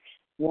air,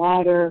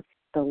 water,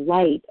 the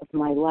light of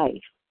my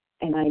life.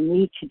 And I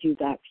need to do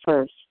that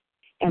first.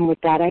 And with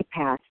that, I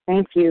pass.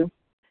 Thank you.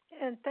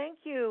 And thank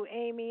you,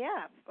 Amy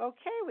F.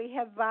 Okay, we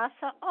have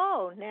Vasa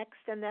O next,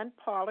 and then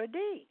Paula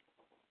D.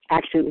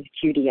 Actually, it was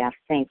Judy F.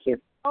 Thank you.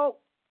 Oh,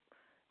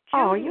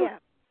 Judy you,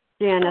 F.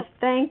 Janice,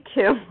 thank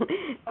you.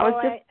 I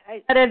was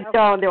let it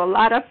go. There were a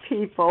lot of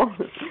people.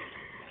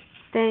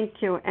 Thank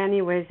you.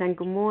 Anyways, and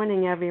good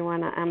morning,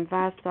 everyone. I'm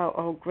Vasa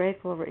O,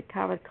 grateful,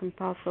 recovered,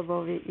 compulsive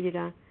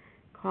overeater,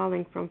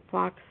 calling from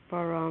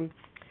Foxborough.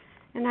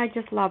 And I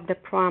just love the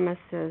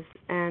promises.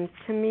 And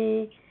to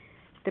me,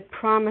 the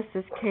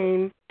promises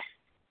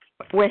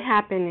were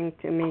happening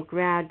to me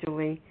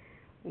gradually,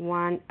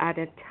 one at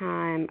a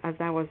time, as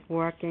I was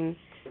working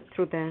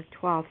through the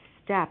 12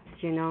 steps,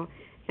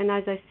 And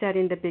as I said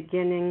in the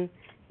beginning,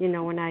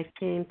 when I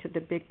came to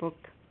the Big Book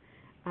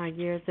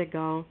years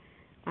ago,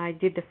 I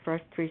did the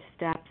first 3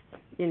 steps.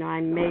 I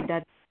made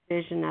that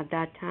decision at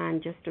that time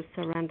just to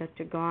surrender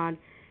to God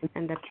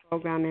and the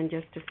program, and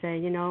just to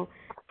say,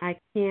 I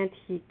can't,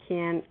 He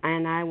can,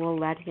 and I will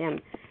let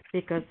Him,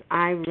 because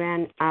I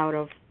ran out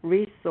of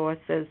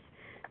resources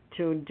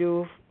to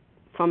do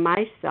for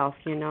myself,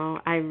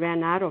 I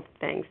ran out of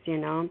things,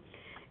 and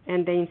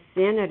the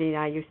insanity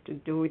I used to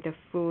do with the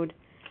food,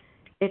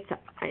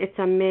 it's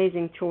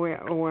amazing to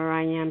where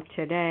I am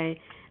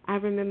today. I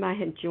remember I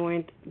had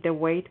joined the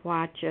Weight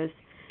Watchers,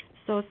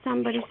 so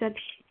somebody said,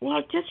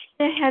 well, just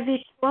wear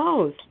heavy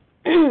clothes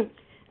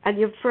at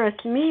your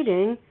first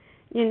meeting,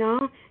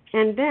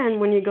 and then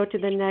when you go to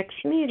the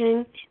next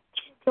meeting,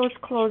 take those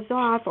clothes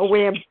off or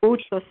wear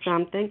boots or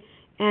something,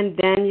 and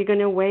then you're going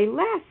to weigh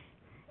less.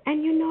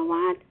 And you know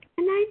what?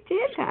 And I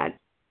did that.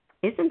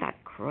 Isn't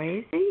that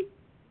crazy?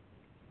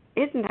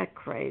 Isn't that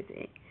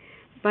crazy?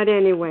 But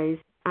anyways,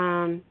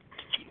 I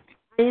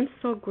am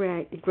so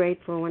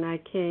grateful when I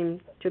came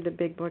to the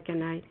Big Book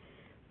and I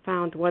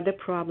found what the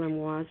problem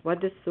was,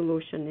 what the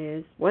solution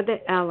is, what the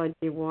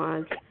allergy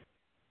was.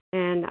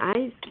 And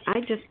I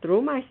just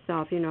threw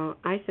myself,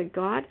 I said,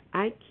 God,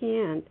 I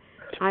can't.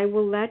 I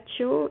will let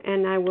you,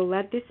 and I will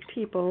let these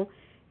people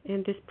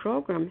in this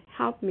program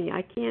help me.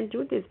 I can't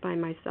do this by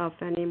myself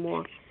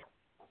anymore.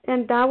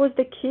 And that was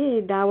the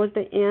key. That was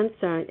the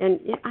answer. And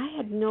I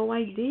had no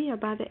idea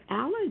about the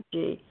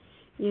allergy,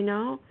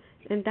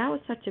 And that was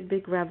such a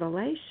big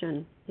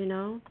revelation,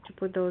 to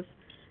put those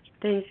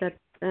things that,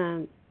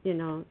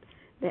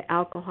 the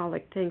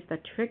alcoholic things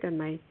that triggered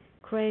my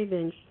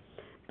cravings.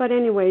 But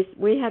anyways,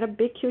 we had a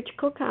big, huge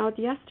cookout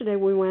yesterday.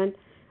 We went,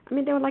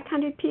 there were like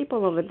 100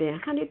 people over there,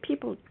 100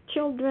 people,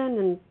 children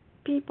and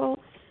people.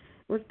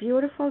 It was a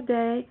beautiful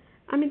day.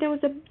 There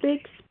was a big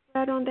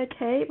spread on the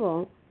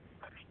table.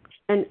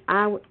 And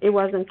it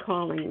wasn't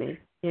calling me,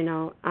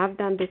 I've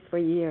done this for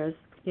years,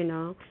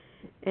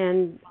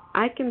 And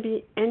I can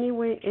be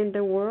anywhere in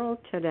the world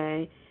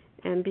today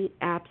and be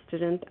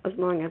abstinent as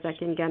long as I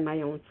can get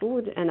my own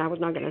food, and I was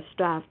not going to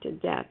starve to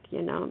death,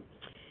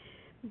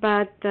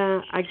 But,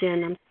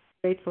 again, I'm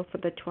grateful for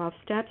the 12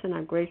 steps, and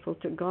I'm grateful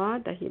to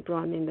God that He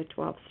brought me in the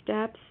 12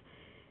 steps.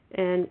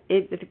 And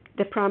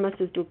the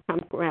promises do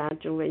come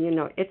gradually,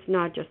 It's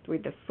not just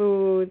with the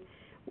food,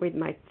 with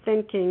my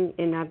thinking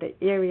in other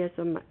areas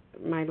of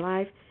my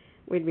life,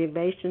 with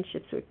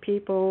relationships with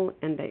people,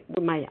 and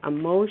with my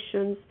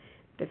emotions,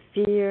 the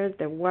fears,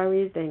 the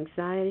worries, the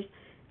anxieties.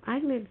 I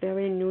live a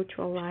very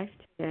neutral life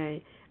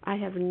today. I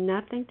have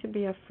nothing to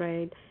be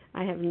afraid.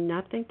 I have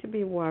nothing to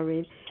be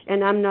worried.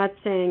 And I'm not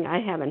saying I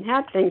haven't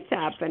had things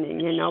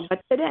happening,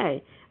 but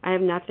today I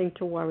have nothing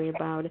to worry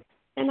about.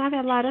 And I've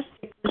had a lot of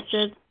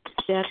sicknesses,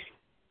 deaths,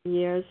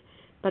 years,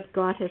 but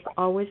God has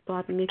always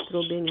brought me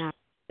through being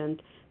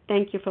absent.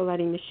 Thank you for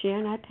letting me share,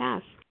 and I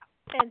pass.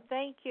 And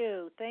thank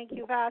you,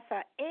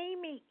 Vasa.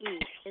 Amy E,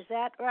 is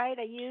that right?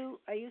 Are you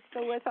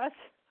still with us?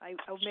 I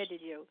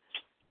omitted you.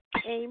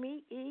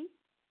 Amy E.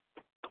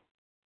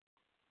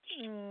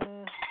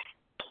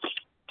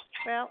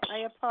 Well,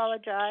 I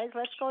apologize.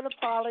 Let's go to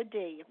Paula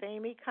D. If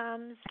Amy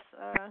comes,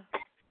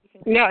 you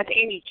can. No, it's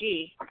Amy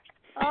G.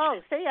 Oh,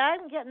 see,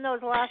 I'm getting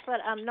those last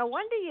letters. No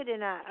wonder you did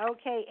not.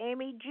 Okay,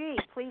 Amy G.,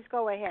 please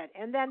go ahead.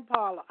 And then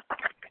Paula.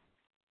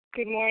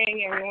 Good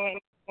morning, everyone.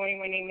 Good morning.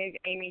 My name is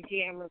Amy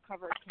G. I'm a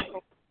recovered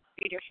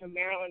leader from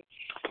Maryland.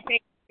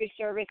 Thank you for your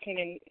service,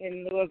 and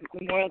in lieu of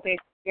Memorial Day,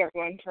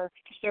 everyone, for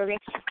service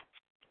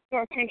to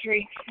our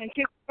country and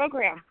to the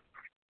program.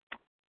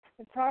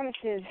 The promise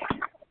is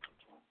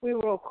we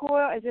will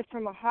recoil as if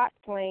from a hot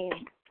flame.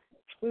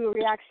 We will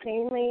react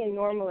sanely and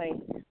normally.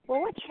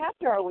 Well, what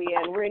chapter are we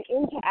in? We're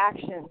into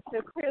action.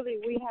 So clearly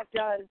we have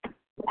done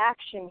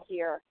action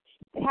here.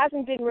 It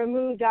hasn't been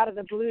removed out of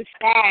the blue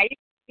sky. You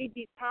read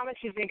these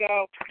promises and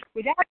go,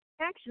 without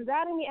action,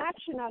 without any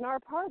action on our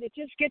part, it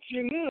just gets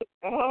removed.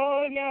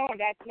 Oh, no,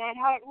 that's not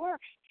how it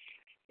works.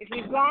 If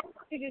we've gone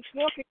through this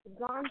book, if we've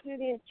gone through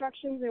the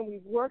instructions and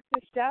we've worked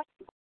the steps.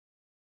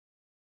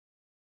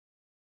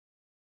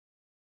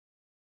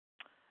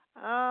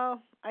 Oh,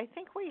 I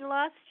think we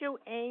lost you,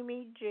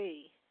 Amy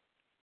G.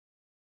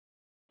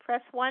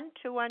 Press 1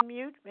 to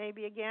unmute,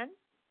 maybe again.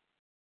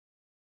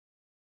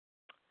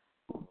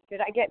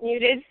 Did I get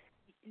muted?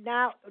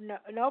 Now,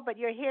 no, but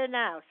you're here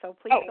now, so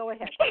please go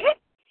ahead.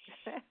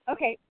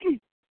 Okay.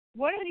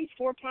 What are these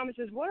 4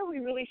 promises? What are we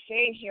really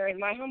saying here? In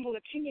my humble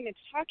opinion, it's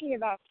talking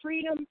about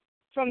freedom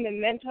from the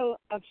mental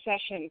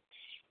obsession.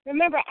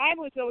 Remember, I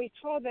was always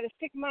told that a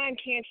sick mind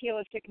can't heal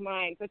a sick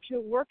mind, but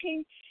through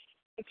working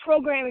the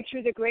programming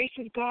through the grace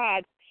of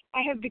God,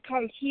 I have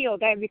become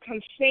healed. I have become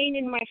sane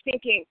in my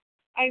thinking.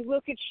 I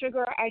look at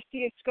sugar, I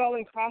see a skull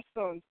and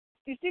crossbones.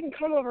 This didn't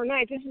come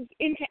overnight. This is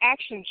into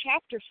action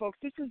chapter, folks.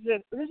 This is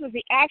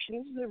the action.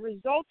 This is the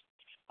result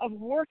of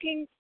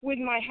working with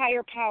my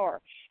higher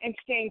power and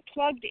staying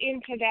plugged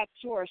into that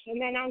source. And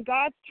then on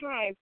God's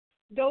time,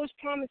 those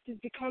promises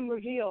become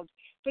revealed.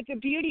 But the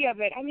beauty of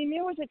it, I mean,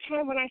 there was a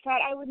time when I thought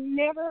I would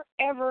never,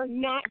 ever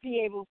not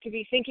be able to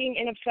be thinking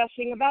and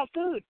obsessing about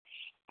food.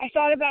 I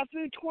thought about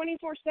food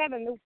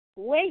 24/7, the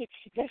weights,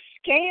 the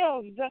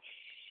scales,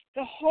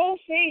 the whole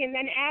thing, and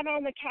then add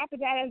on the top of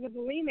that as a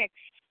bulimic.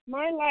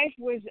 My life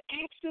was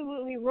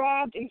absolutely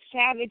robbed and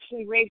savaged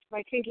and raped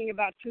by thinking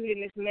about food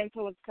in this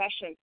mental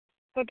obsession.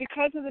 But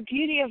because of the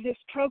beauty of this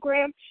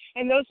program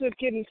and those who have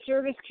given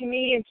service to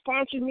me and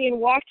sponsored me and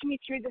walked me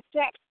through the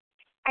steps,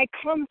 I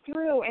come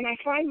through and I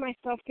find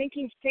myself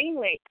thinking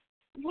sanely.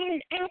 What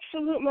an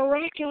absolute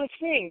miraculous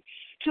thing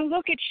to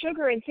look at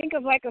sugar and think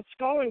of like a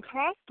skull and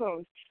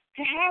crossbones,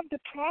 to have the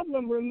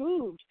problem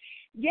removed.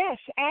 Yes,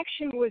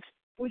 action was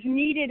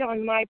needed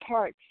on my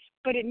part,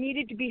 but it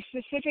needed to be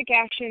specific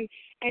action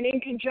and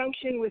in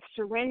conjunction with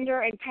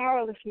surrender and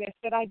powerlessness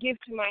that I give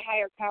to my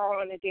higher power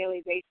on a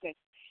daily basis.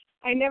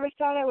 I never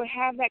thought I would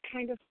have that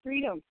kind of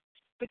freedom,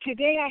 but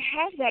today I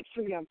have that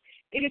freedom.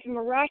 It is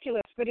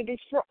miraculous, but it is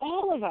for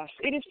all of us.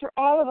 It is for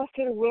all of us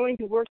that are willing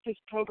to work this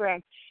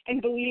program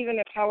and believe in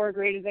a power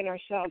greater than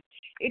ourselves.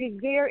 It is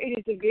there, it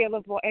is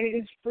available, and it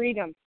is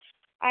freedom.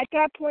 At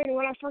that point,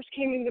 when I first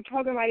came into the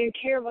program, I didn't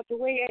care about the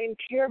weight. I didn't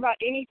care about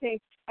anything.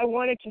 I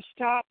wanted to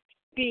stop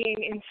being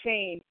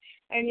insane.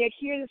 And yet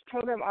here this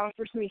program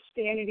offers me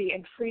sanity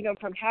and freedom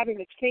from having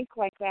to think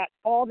like that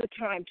all the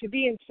time, to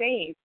be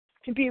insane,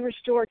 to be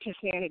restored to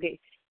sanity.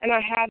 And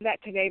I have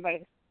that today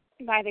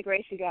by the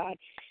grace of God.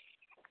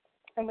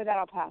 And with that,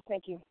 I'll pass.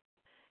 Thank you.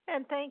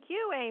 And thank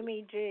you,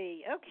 Amy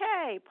G.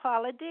 Okay,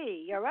 Paula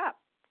D., you're up.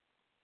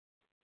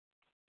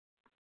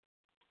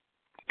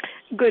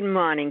 Good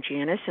morning,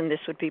 Janice, and this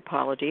would be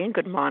Paula D. And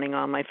good morning,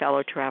 all my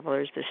fellow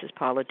travelers. This is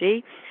Paula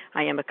D.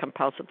 I am a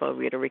compulsive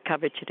overeater,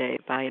 recovered today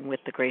by and with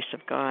the grace of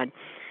God.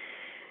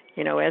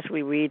 You know, as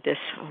we read this,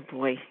 oh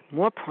boy,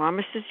 more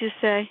promises, you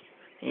say?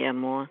 Yeah,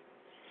 more.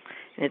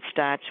 And it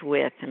starts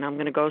with, and I'm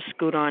going to go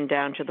scoot on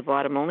down to the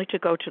bottom, only to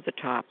go to the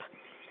top.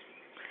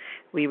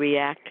 We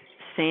react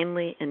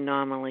sanely and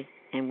normally,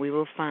 and we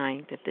will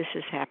find that this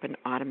has happened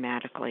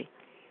automatically.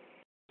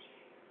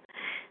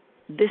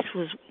 This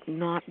was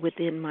not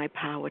within my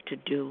power to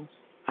do.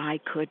 I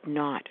could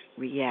not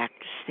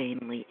react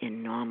sanely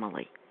and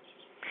normally.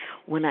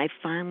 When I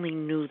finally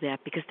knew that,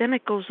 because then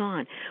it goes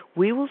on,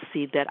 we will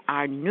see that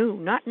our new,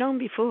 not known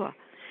before,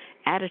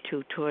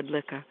 attitude toward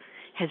liquor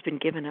has been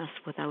given us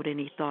without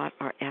any thought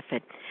or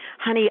effort.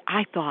 Honey,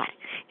 I thought,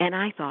 and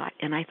I thought,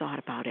 and I thought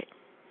about it.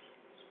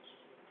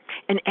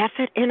 An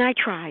effort, and I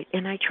tried,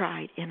 and I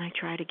tried, and I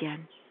tried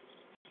again.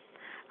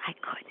 I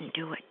couldn't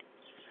do it.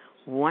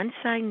 Once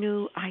I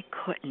knew I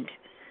couldn't,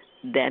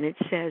 then it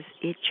says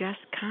it just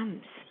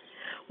comes.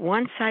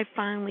 Once I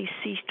finally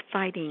ceased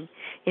fighting,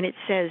 and it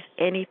says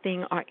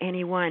anything or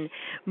anyone,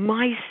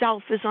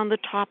 myself is on the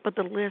top of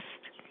the list.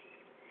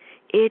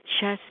 It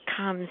just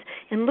comes.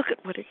 And look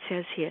at what it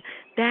says here.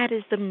 That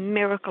is the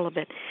miracle of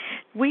it.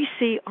 We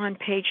see on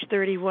page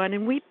 31,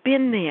 and we've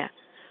been there,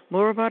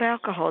 more about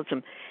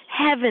alcoholism.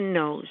 Heaven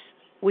knows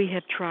we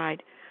have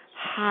tried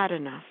hard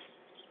enough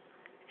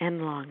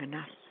and long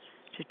enough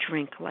to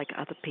drink like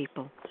other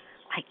people.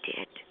 I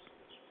did.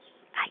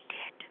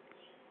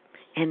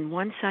 And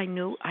once I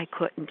knew I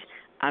couldn't,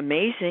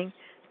 amazing,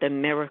 the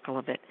miracle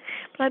of it.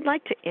 But I'd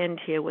like to end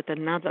here with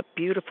another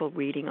beautiful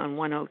reading on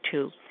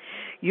 102.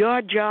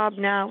 Your job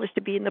now is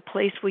to be in the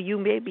place where you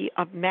may be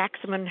of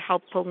maximum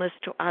helpfulness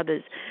to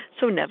others.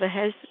 So never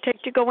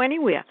hesitate to go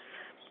anywhere.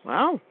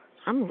 Well,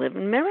 I'm a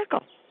living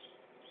miracle.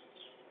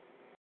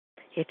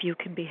 If you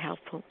can be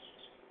helpful.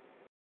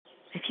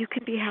 If you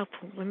can be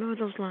helpful, remember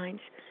those lines.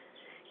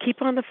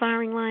 Keep on the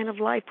firing line of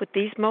life with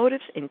these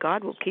motives, and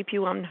God will keep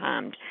you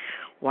unharmed.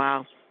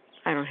 Wow,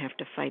 I don't have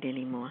to fight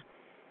anymore.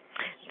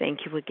 Thank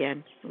you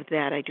again. With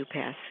that, I do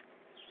pass.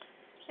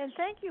 And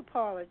thank you,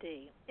 Paula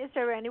D. Is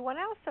there anyone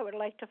else that would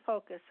like to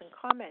focus and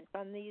comment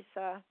on these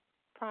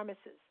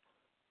promises?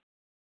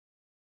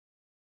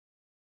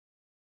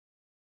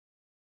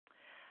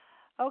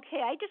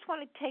 Okay, I just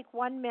want to take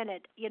 1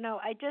 minute.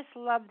 I just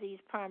love these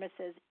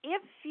promises.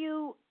 If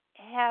you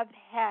have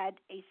had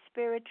a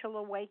spiritual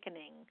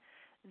awakening,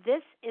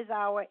 this is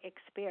our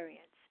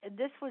experience. And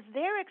this was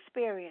their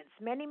experience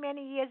many,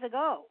 many years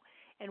ago.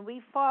 And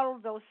we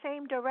followed those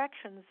same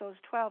directions, those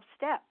 12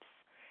 steps.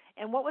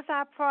 And what was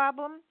our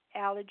problem?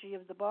 Allergy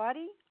of the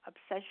body,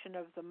 obsession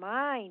of the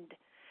mind.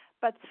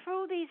 But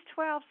through these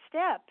 12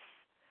 steps,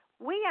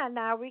 we are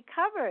now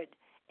recovered.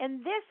 And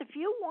this, if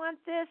you want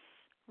this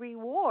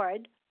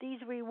reward, these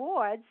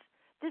rewards,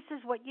 this is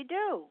what you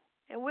do.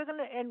 And we're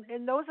gonna,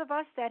 and those of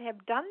us that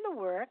have done the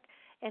work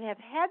and have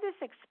had this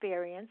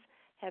experience,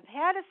 have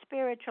had a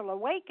spiritual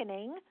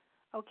awakening,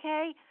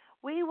 okay,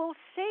 we will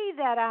see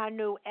that our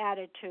new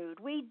attitude.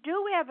 We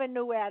do have a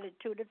new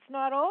attitude. It's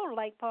not old,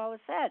 like Paula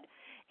said.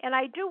 And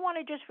I do want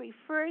to just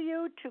refer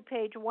you to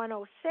page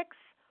 106,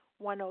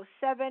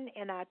 107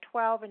 in our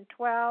 12 and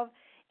 12.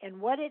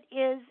 And what it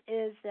is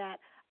that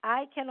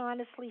I can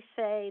honestly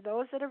say,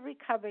 those that have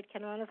recovered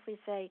can honestly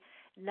say,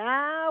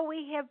 now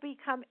we have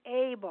become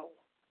able,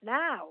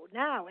 now,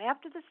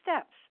 after the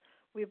steps,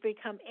 we've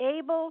become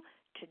able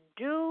to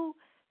do,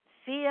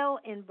 feel,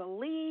 and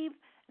believe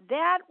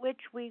that which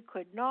we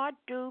could not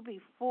do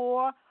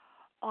before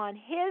on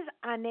His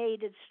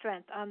unaided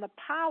strength, on the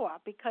power,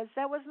 because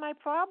that was my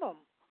problem,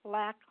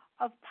 lack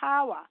of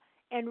power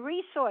and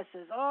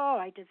resources. Oh,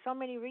 I did so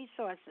many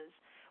resources.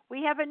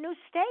 We have a new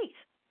state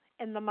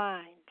in the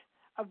mind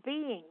of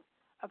being,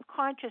 of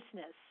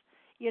consciousness.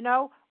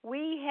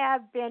 We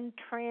have been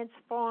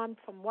transformed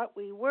from what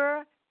we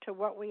were to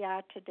what we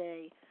are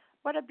today.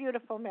 What a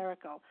beautiful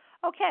miracle.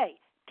 Okay,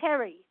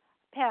 Terry,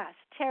 pass.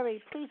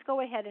 Terry, please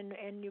go ahead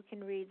and you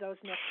can read those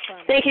next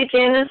comments. Thank you,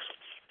 Janice.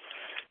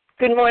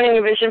 Good morning,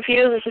 A Vision for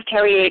You. This is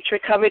Terry H.,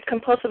 recovered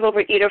compulsive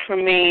overeater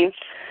from Maine.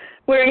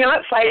 We're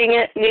not fighting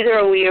it, neither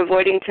are we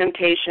avoiding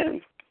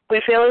temptation.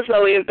 We feel as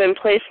though we have been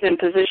placed in a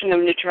position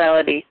of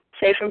neutrality,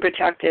 safe and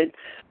protected.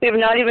 We have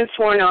not even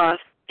sworn off.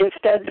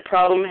 Instead, the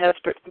problem has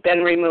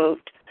been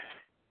removed.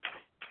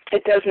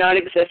 It does not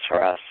exist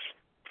for us.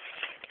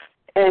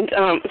 And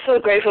I'm so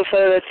grateful for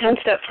the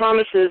 10-step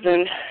promises,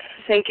 and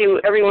thank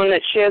you everyone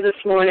that shared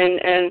this morning.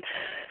 And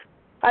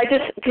I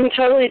just can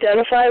totally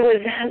identify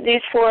with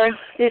these four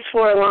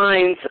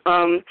lines.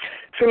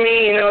 For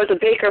me, I was a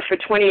baker for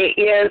 28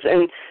 years,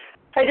 and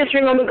I just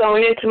remember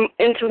going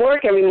into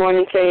work every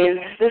morning saying,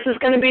 this is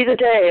going to be the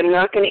day. I'm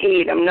not going to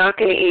eat. I'm not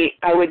going to eat.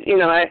 I would,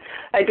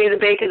 I'd be the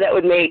baker that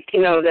would make,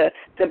 the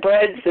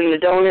breads and the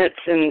donuts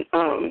and,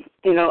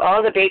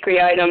 all the bakery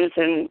items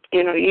and,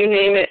 you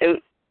name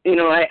it,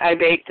 I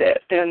baked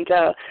it. And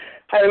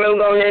I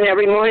remember going in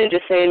every morning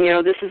just saying,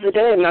 this is the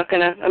day. I'm not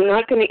gonna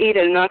eat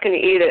it. I'm not gonna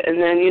eat it.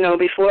 And then,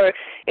 before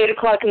 8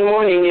 o'clock in the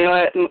morning,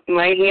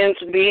 my hands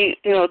would be,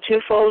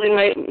 twofold in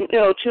my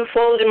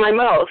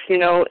mouth,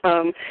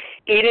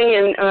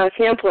 eating and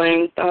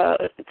sampling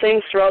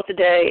things throughout the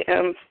day.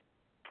 I'm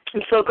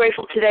so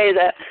grateful today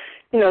that,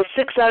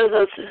 6 out of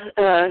those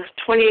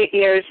 28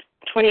 years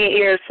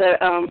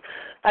that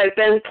I've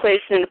been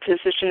placed in a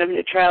position of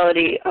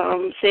neutrality,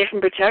 safe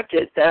and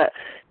protected. That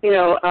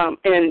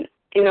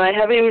and I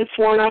haven't even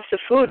sworn off the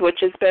food,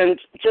 which has been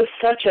just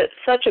such a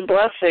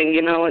blessing.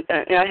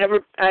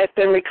 I've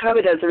been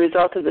recovered as a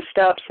result of the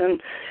steps,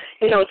 and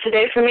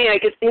today for me, I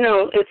get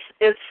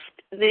it's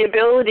the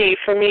ability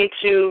for me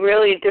to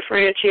really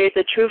differentiate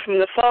the true from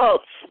the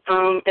false.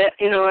 I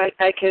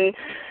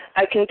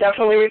can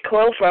definitely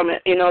recoil from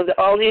it.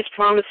 All these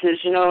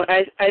promises.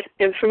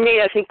 And for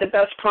me, I think the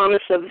best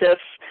promise of this,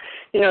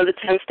 the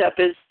 10-step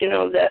is,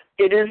 that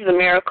it is the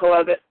miracle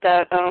of it,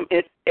 that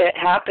it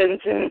happens,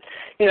 and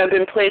I've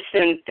been placed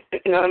in,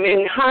 I'm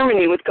in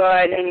harmony with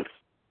God, and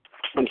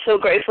I'm so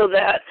grateful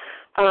that,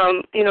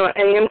 I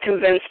am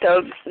convinced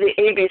of the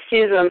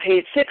ABCs on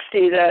page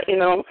 60 that,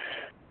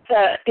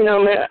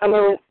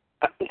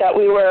 that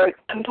we were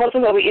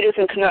compulsive overeaters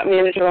and could not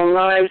manage our own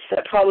lives,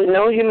 that probably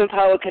no human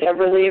power could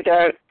ever relieve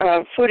our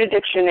food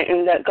addiction,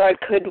 and that God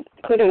could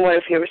and would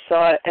if He ever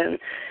saw it. And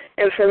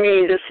for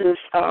me, this has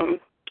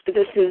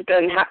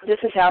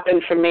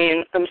happened for me,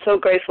 and I'm so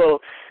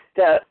grateful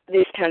that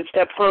these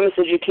 10-step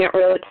promises, you can't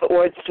really put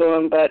words to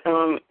them, but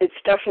it's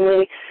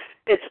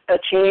a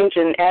change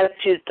in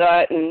attitude,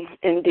 thought,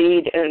 and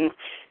deed. And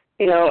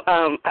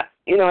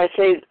I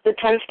say the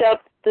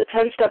 10-step,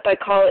 I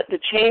call it the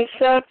change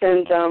step,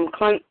 and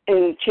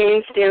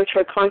change stands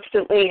for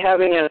constantly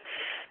having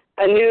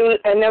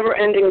a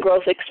never-ending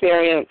growth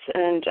experience,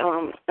 and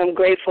I'm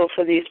grateful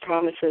for these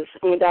promises.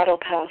 And with that, I'll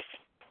pass.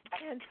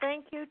 And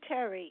thank you,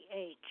 Terry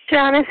H.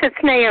 Janice, it's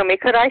Naomi.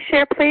 Could I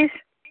share, please?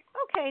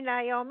 Okay,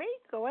 Naomi,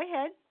 go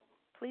ahead.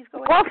 Please go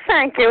ahead. Well,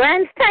 thank you.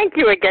 And thank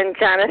you again,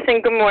 Janice,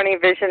 and good morning,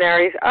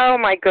 visionaries. Oh,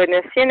 my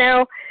goodness. You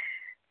know,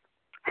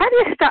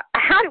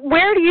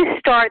 where do you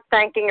start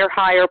thanking your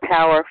higher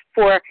power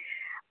for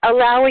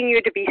allowing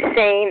you to be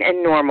sane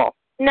and normal?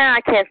 No,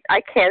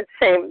 I can't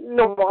say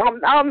normal.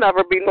 I'll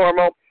never be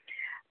normal.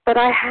 But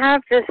I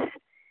have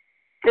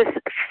this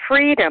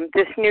freedom,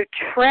 this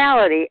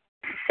neutrality,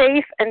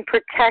 safe and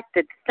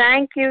protected.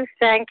 Thank you,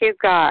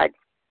 God.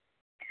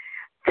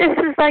 This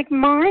is like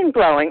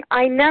mind-blowing.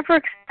 I never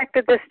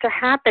expected this to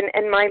happen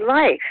in my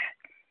life.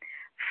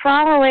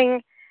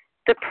 Following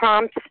the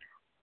prompts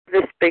of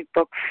this big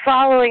book,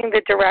 following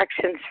the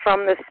directions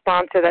from the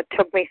sponsor that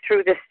took me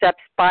through the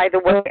steps by the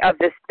way of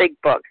this big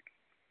book,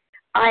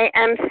 I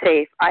am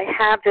safe. I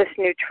have this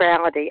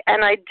neutrality,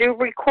 and I do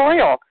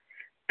recoil.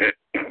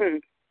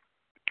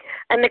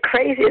 And the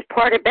craziest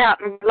part about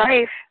my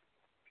life,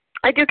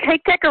 I do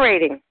cake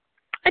decorating.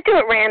 I do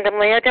it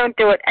randomly. I don't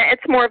do it.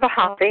 It's more of a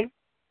hobby.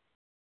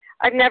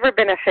 I've never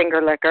been a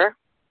finger licker.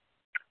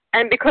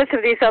 And because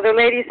of these other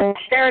ladies that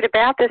shared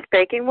about this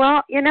baking,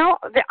 well, you know,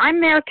 I'm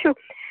there too.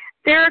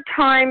 There are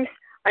times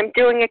I'm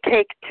doing a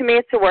cake. To me,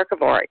 it's a work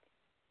of art.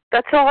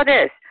 That's all it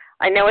is.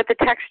 I know what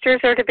the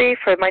textures are to be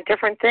for my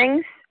different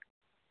things,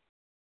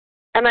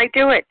 and I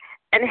do it.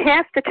 And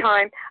half the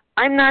time,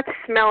 I'm not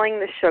smelling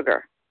the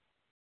sugar.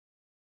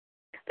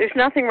 There's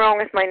nothing wrong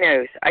with my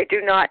nose. I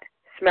do not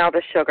smell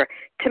the sugar.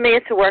 To me,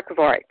 it's a work of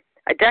art.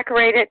 I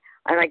decorate it,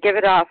 and I give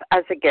it off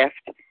as a gift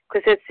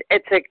because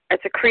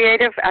it's a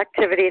creative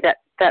activity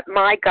that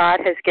my God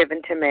has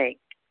given to me.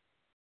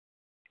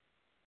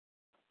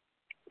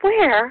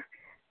 Where,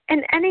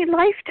 in any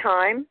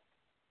lifetime,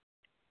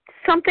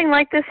 something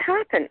like this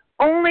happened?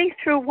 Only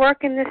through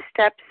working the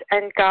steps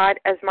and God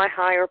as my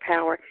higher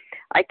power.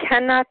 I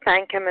cannot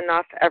thank Him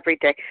enough every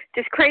day.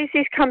 Does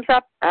crazy comes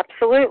up?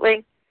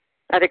 Absolutely.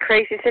 I had a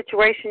crazy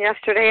situation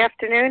yesterday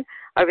afternoon.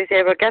 I was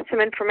able to get some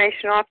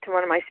information off to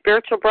one of my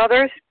spiritual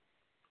brothers,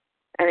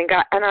 and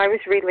I was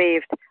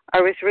relieved.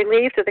 I was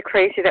relieved of the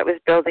crazy that was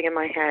building in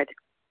my head.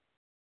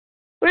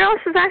 Where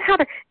else does that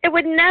happen? It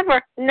would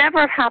never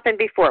have happened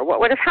before. What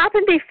would have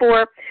happened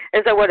before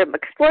is I would have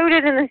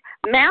exploded and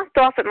mouthed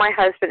off at my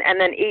husband and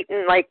then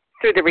eaten like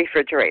through the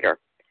refrigerator.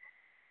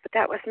 But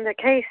that wasn't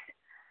the case.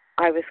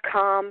 I was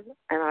calm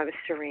and I was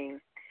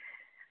serene.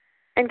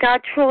 And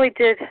God truly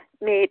did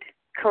meet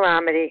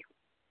calamity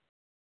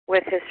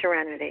with His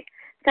serenity.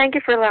 Thank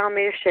you for allowing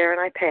me to share, and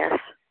I pass.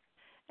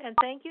 And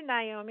thank you,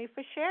 Naomi,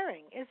 for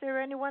sharing. Is there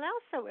anyone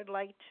else that would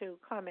like to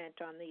comment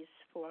on these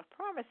 4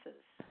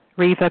 promises?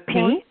 Reva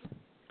P.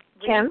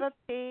 Kim. Reva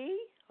P.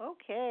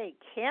 Okay,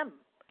 Kim.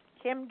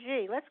 Kim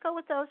G. Let's go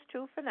with those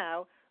 2 for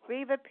now.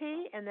 Reva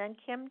P. and then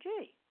Kim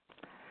G.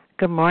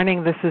 Good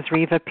morning. This is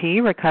Reva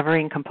P.,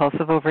 recovering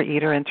compulsive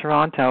overeater in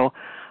Toronto.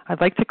 I'd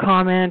like to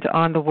comment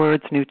on the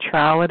words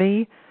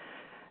neutrality,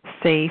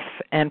 safe,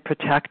 and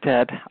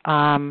protected.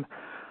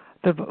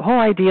 The whole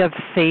idea of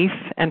safe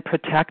and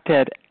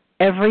protected,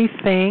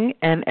 everything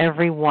and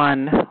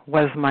everyone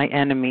was my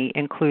enemy,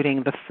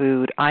 including the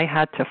food. I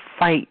had to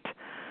fight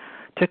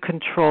to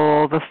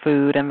control the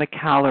food and the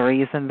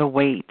calories and the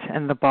weight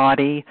and the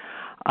body.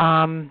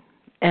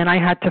 And I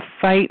had to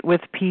fight with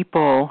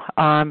people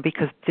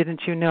because,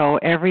 didn't you know,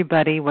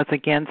 everybody was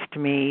against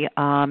me.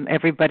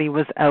 Everybody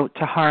was out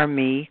to harm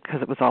me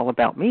because it was all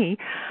about me.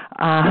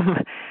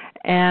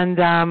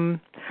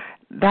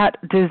 That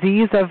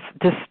disease of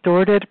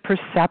distorted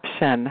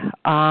perception.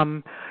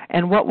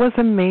 And what was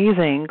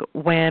amazing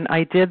when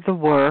I did the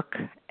work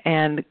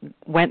and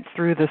went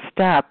through the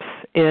steps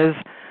is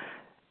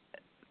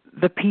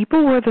the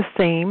people were the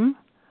same.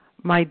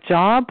 My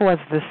job was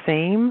the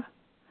same.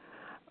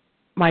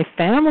 My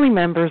family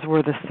members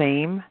were the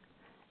same.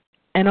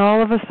 And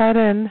all of a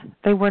sudden,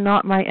 they were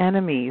not my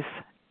enemies.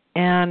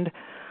 And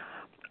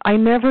I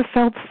never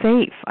felt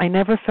safe. I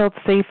never felt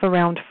safe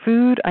around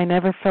food. I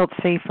never felt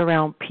safe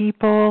around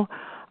people.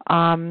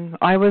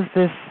 I was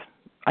this,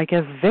 I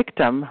guess,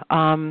 victim.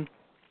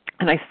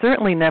 And I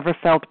certainly never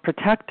felt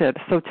protected.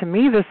 So to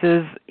me, this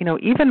is,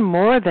 even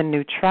more than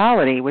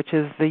neutrality, which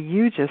is the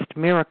hugest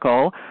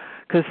miracle,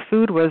 because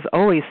food was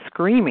always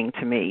screaming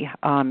to me,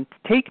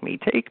 take me,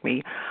 take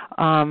me.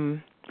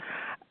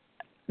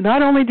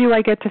 Not only do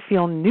I get to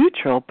feel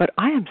neutral, but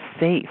I am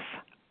safe.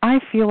 I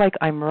feel like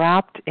I'm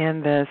wrapped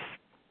in this,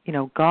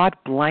 God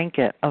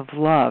blanket of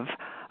love.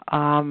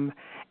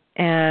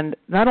 And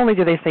not only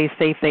do they say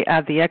safe, they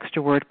add the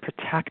extra word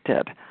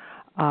protected.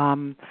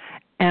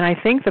 And I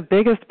think the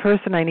biggest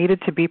person I needed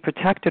to be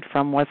protected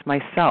from was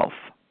myself,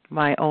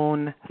 my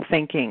own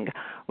thinking,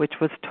 which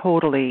was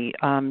totally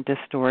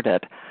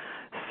distorted.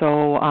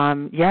 So,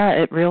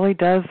 it really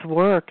does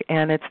work,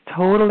 and it's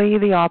totally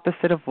the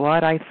opposite of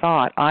what I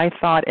thought. I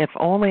thought if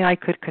only I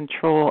could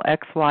control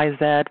X, Y,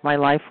 Z, my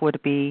life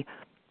would be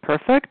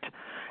perfect,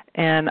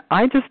 and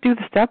I just do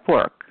the step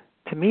work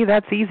to me,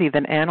 that's easy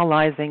than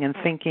analyzing and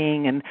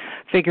thinking and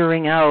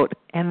figuring out.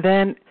 And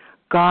then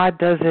God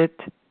does it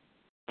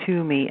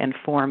to me and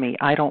for me.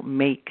 I don't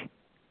make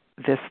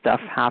this stuff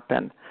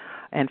happen.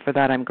 And for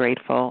that, I'm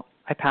grateful.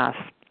 I pass.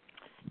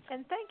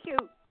 And thank you,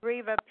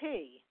 Reva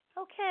P.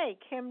 Okay,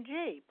 Kim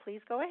G.,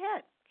 please go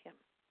ahead. Kim.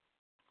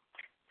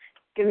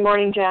 Good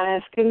morning,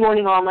 Janice. Good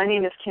morning, all. My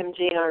name is Kim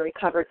G., and I'm a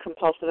recovered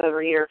compulsive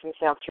overeater from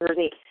South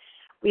Jersey.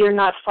 We are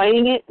not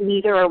fighting it,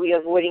 neither are we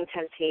avoiding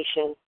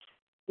temptation.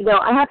 You know,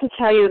 I have to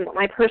tell you,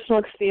 my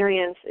personal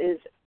experience is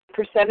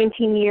for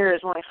 17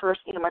 years, when I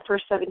first, my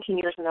first 17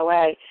 years in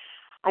OA,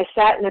 I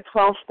sat in a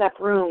 12-step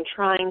room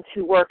trying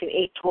to work an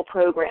 8-tool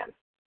program.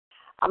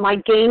 My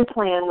game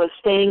plan was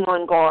staying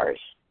on guard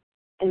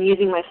and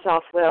using my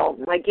self-will.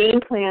 My game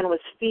plan was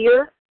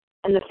fear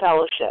and the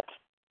fellowship.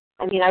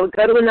 I mean, I would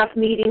go to enough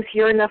meetings,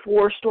 hear enough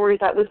war stories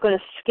that was going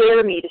to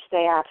scare me to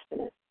stay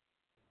abstinent.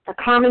 A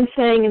common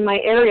saying in my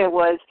area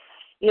was,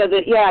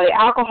 the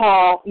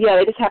alcohol,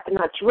 they just have to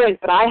not drink,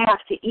 but I have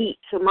to eat.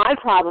 So my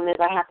problem is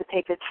I have to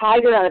take the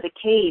tiger out of the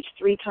cage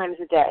 3 times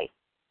a day.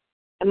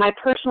 And my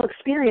personal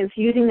experience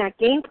using that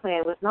game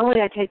plan was not only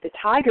did I take the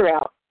tiger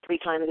out 3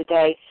 times a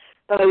day,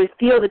 but I would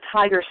feel the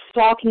tiger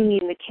stalking me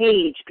in the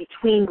cage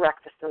between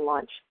breakfast and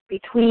lunch,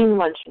 between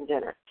lunch and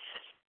dinner.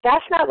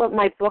 That's not what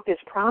my book is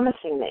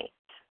promising me.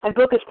 My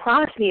book is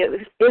promising me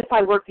if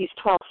I work these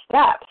 12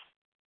 steps,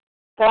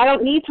 that I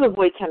don't need to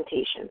avoid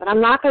temptation, that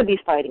I'm not going to be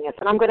fighting it,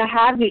 that I'm going to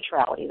have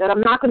neutrality, that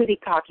I'm not going to be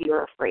cocky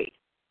or afraid.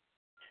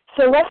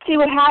 So let's see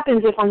what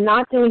happens if I'm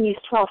not doing these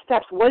 12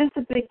 steps. What does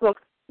the big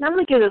book not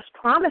only give us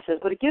promises,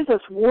 but it gives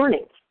us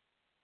warnings.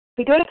 If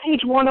we go to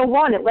page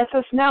 101, it lets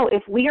us know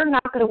if we are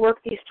not going to work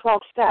these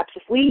 12 steps,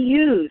 if we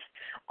use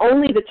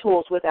only the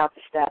tools without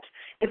the steps,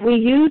 if we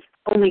use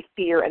only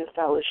fear and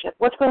fellowship,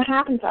 what's going to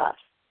happen to us?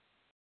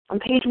 On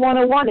page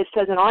 101, it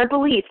says, in our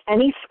belief,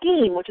 any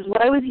scheme, which is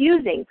what I was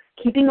using,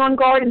 keeping on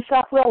guard and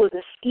self-will is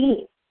a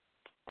scheme.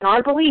 In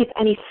our belief,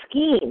 any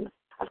scheme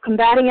of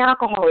combating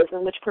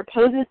alcoholism which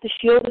proposes to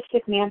shield the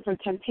sick man from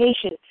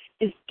temptation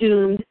is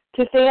doomed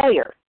to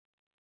failure.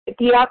 If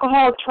the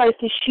alcoholic tries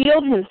to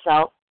shield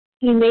himself,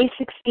 he may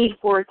succeed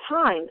for a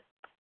time,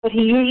 but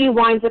he usually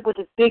winds up with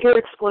a bigger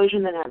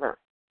explosion than ever.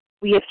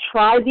 We have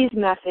tried these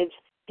methods.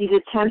 These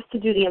attempts to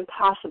do the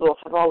impossible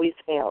have always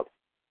failed.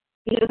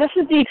 This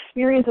is the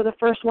experience of the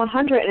first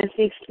 100, and it's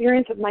the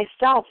experience of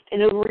myself in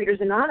Overeaters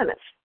Anonymous.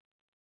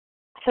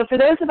 So for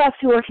those of us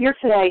who are here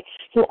today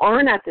who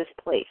aren't at this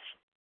place,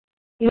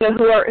 who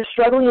are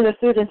struggling in the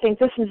food and think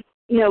this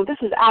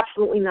is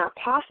absolutely not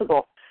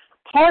possible,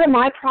 part of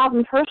my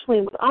problem personally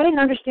was I didn't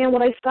understand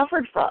what I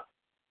suffered from.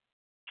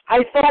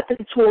 I thought that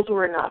the tools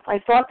were enough. I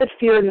thought that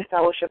fear and the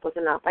fellowship was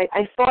enough.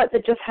 I thought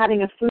that just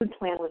having a food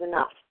plan was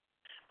enough.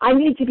 I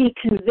need to be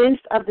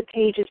convinced of the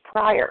pages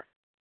prior.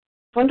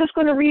 So I'm just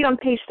going to read on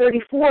page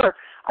 34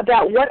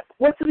 about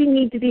what do we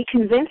need to be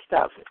convinced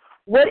of?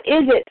 What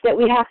is it that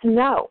we have to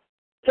know?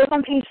 So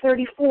on page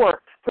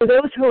 34, for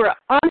those who are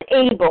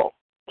unable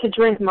to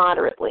drink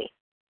moderately,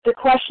 the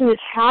question is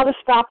how to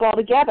stop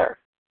altogether.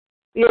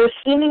 We are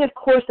assuming, of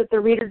course, that the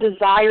reader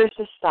desires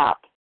to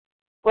stop.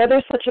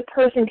 Whether such a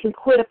person can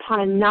quit upon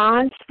a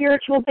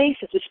non-spiritual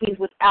basis, which means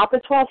without the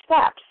 12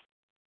 steps,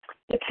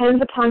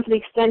 depends upon the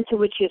extent to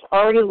which he has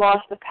already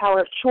lost the power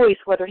of choice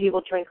whether he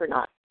will drink or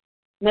not.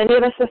 Many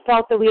of us have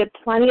felt that we had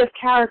plenty of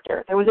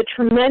character. There was a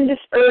tremendous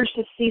urge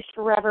to cease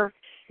forever,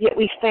 yet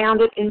we found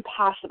it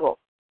impossible.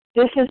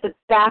 This is the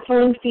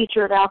baffling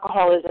feature of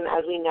alcoholism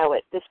as we know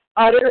it, this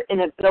utter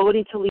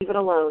inability to leave it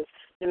alone,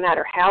 no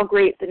matter how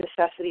great the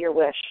necessity or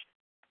wish.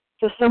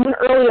 So someone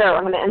earlier,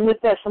 I'm going to end with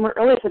this, someone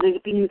earlier said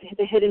they'd be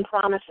the hidden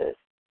promises.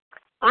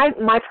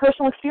 My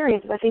personal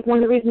experience is I think one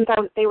of the reasons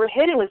they were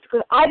hidden was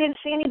because I didn't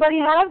see anybody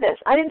have this.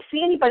 I didn't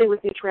see anybody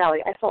with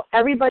neutrality. I saw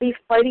everybody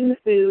fighting the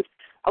food,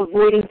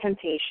 avoiding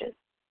temptation.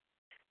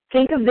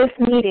 Think of this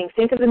meeting,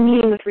 think of the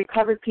meeting with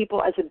recovered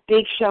people as a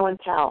big show and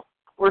tell.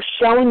 We're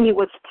showing you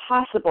what's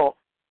possible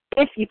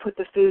if you put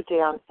the food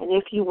down and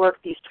if you work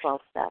these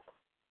 12 steps.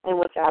 And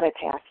with that, I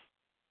pass.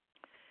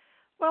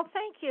 Well,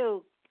 thank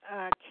you,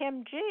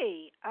 Kim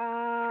G.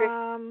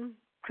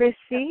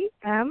 Chrissy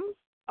M.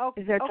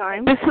 Is there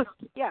time?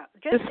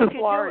 Just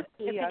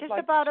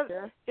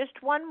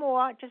one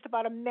more, just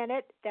about a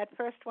minute. That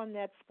first one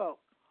that spoke.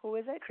 Who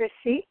is it?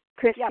 Chrissy.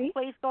 Yeah,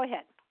 please go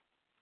ahead.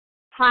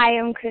 Hi,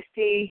 I'm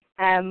Christy.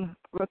 I'm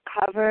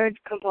recovered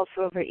compulsive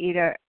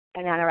overeater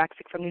and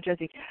anorexic from New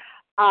Jersey.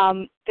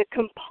 The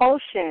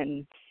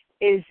compulsion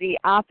is the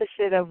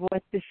opposite of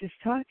what this is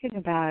talking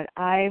about.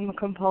 I'm a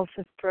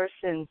compulsive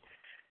person,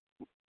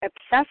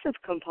 obsessive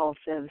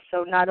compulsive.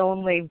 So not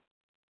only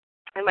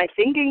am I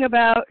thinking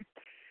about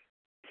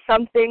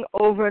something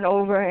over and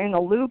over in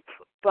a loop,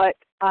 but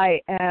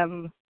I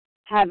am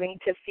having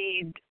to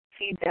feed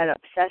that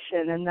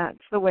obsession, and that's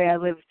the way I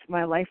lived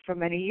my life for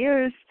many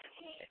years.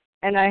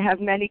 And I have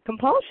many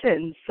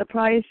compulsions.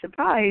 Surprise,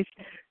 surprise.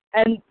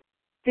 And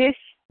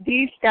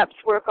these steps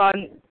work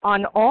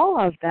on all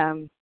of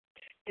them.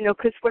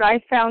 Because what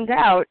I found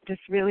out,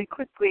 just really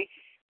quickly,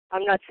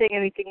 I'm not saying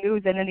anything new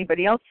than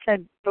anybody else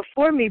said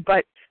before me,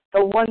 but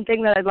the one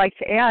thing that I'd like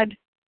to add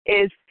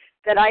is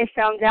that I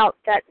found out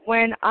that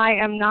when I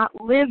am not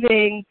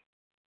living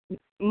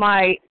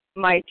my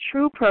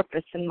true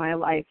purpose in my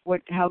life,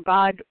 how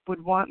God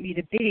would want me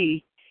to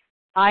be,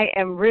 I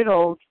am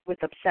riddled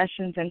with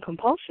obsessions and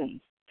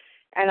compulsions.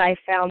 And I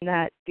found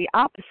that the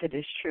opposite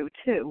is true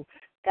too,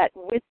 that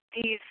with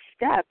these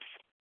steps,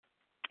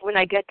 when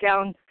I get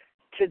down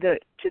to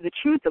the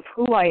truth of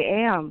who I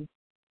am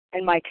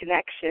and my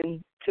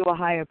connection to a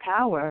higher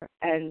power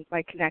and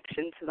my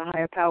connection to the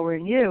higher power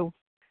in you,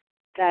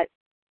 that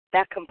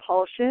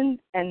compulsion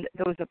and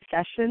those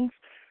obsessions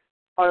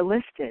are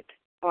listed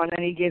on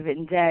any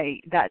given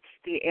day. That's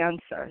the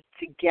answer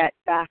to get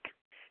back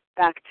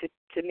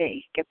to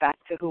me, get back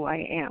to who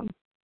I am.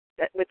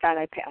 With that,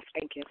 I pass.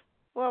 Thank you.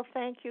 Well,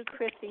 thank you,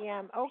 Chrissy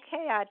M.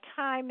 Okay, our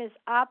time is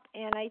up,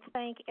 and I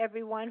thank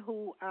everyone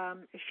who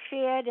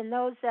shared, and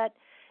those that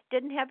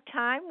didn't have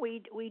time,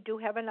 we do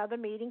have another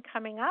meeting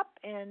coming up,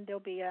 and there'll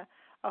be a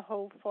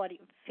whole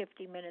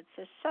 50 minutes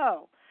or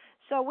so.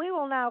 So we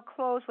will now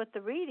close with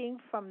the reading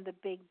from the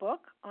Big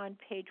Book on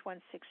page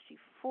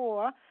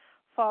 164,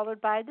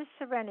 followed by the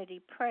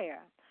Serenity Prayer.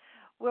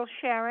 Will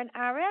Sharon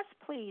R.S.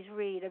 please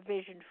read A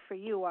Vision for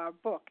You? Our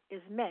book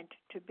is meant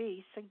to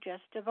be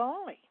suggestive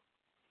only.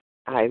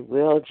 I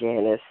will,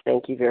 Janice.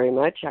 Thank you very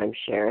much. I'm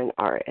Sharon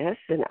R.S.,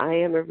 and I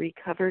am a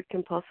recovered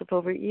compulsive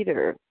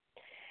overeater.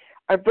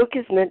 Our book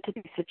is meant to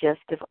be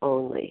suggestive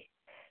only.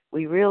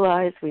 We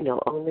realize we know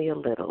only a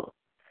little.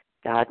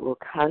 God will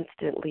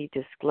constantly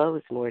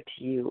disclose more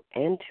to you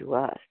and to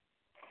us.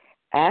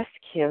 Ask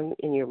Him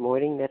in your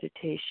morning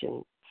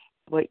meditation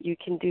what you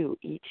can do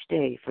each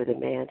day for the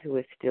man who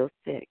is still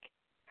sick.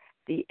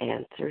 The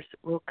answers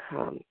will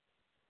come.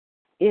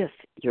 If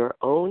your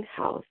own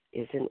house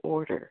is in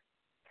order.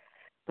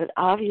 But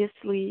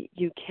obviously,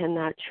 you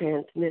cannot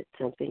transmit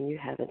something you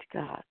haven't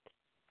got.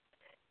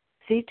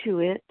 See to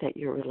it that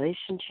your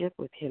relationship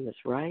with Him is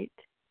right,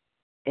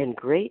 and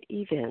great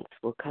events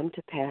will come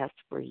to pass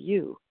for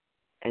you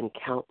and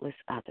countless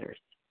others.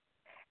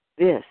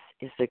 This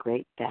is the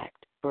great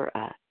fact for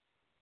us.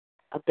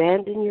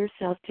 Abandon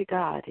yourself to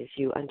God as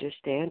you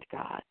understand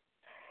God.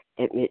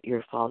 Admit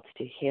your faults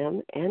to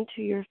Him and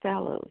to your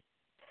fellows.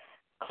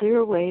 Clear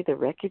away the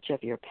wreckage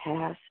of your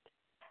past.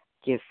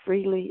 Give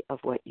freely of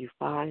what you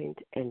find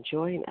and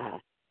join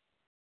us.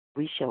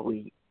 We shall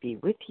be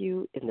with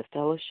you in the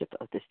fellowship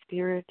of the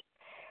Spirit,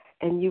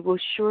 and you will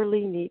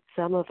surely meet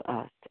some of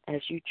us as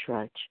you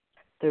trudge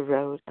the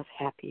road of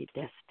happy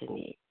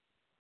destiny.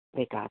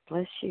 May God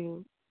bless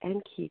you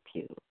and keep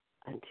you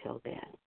until then.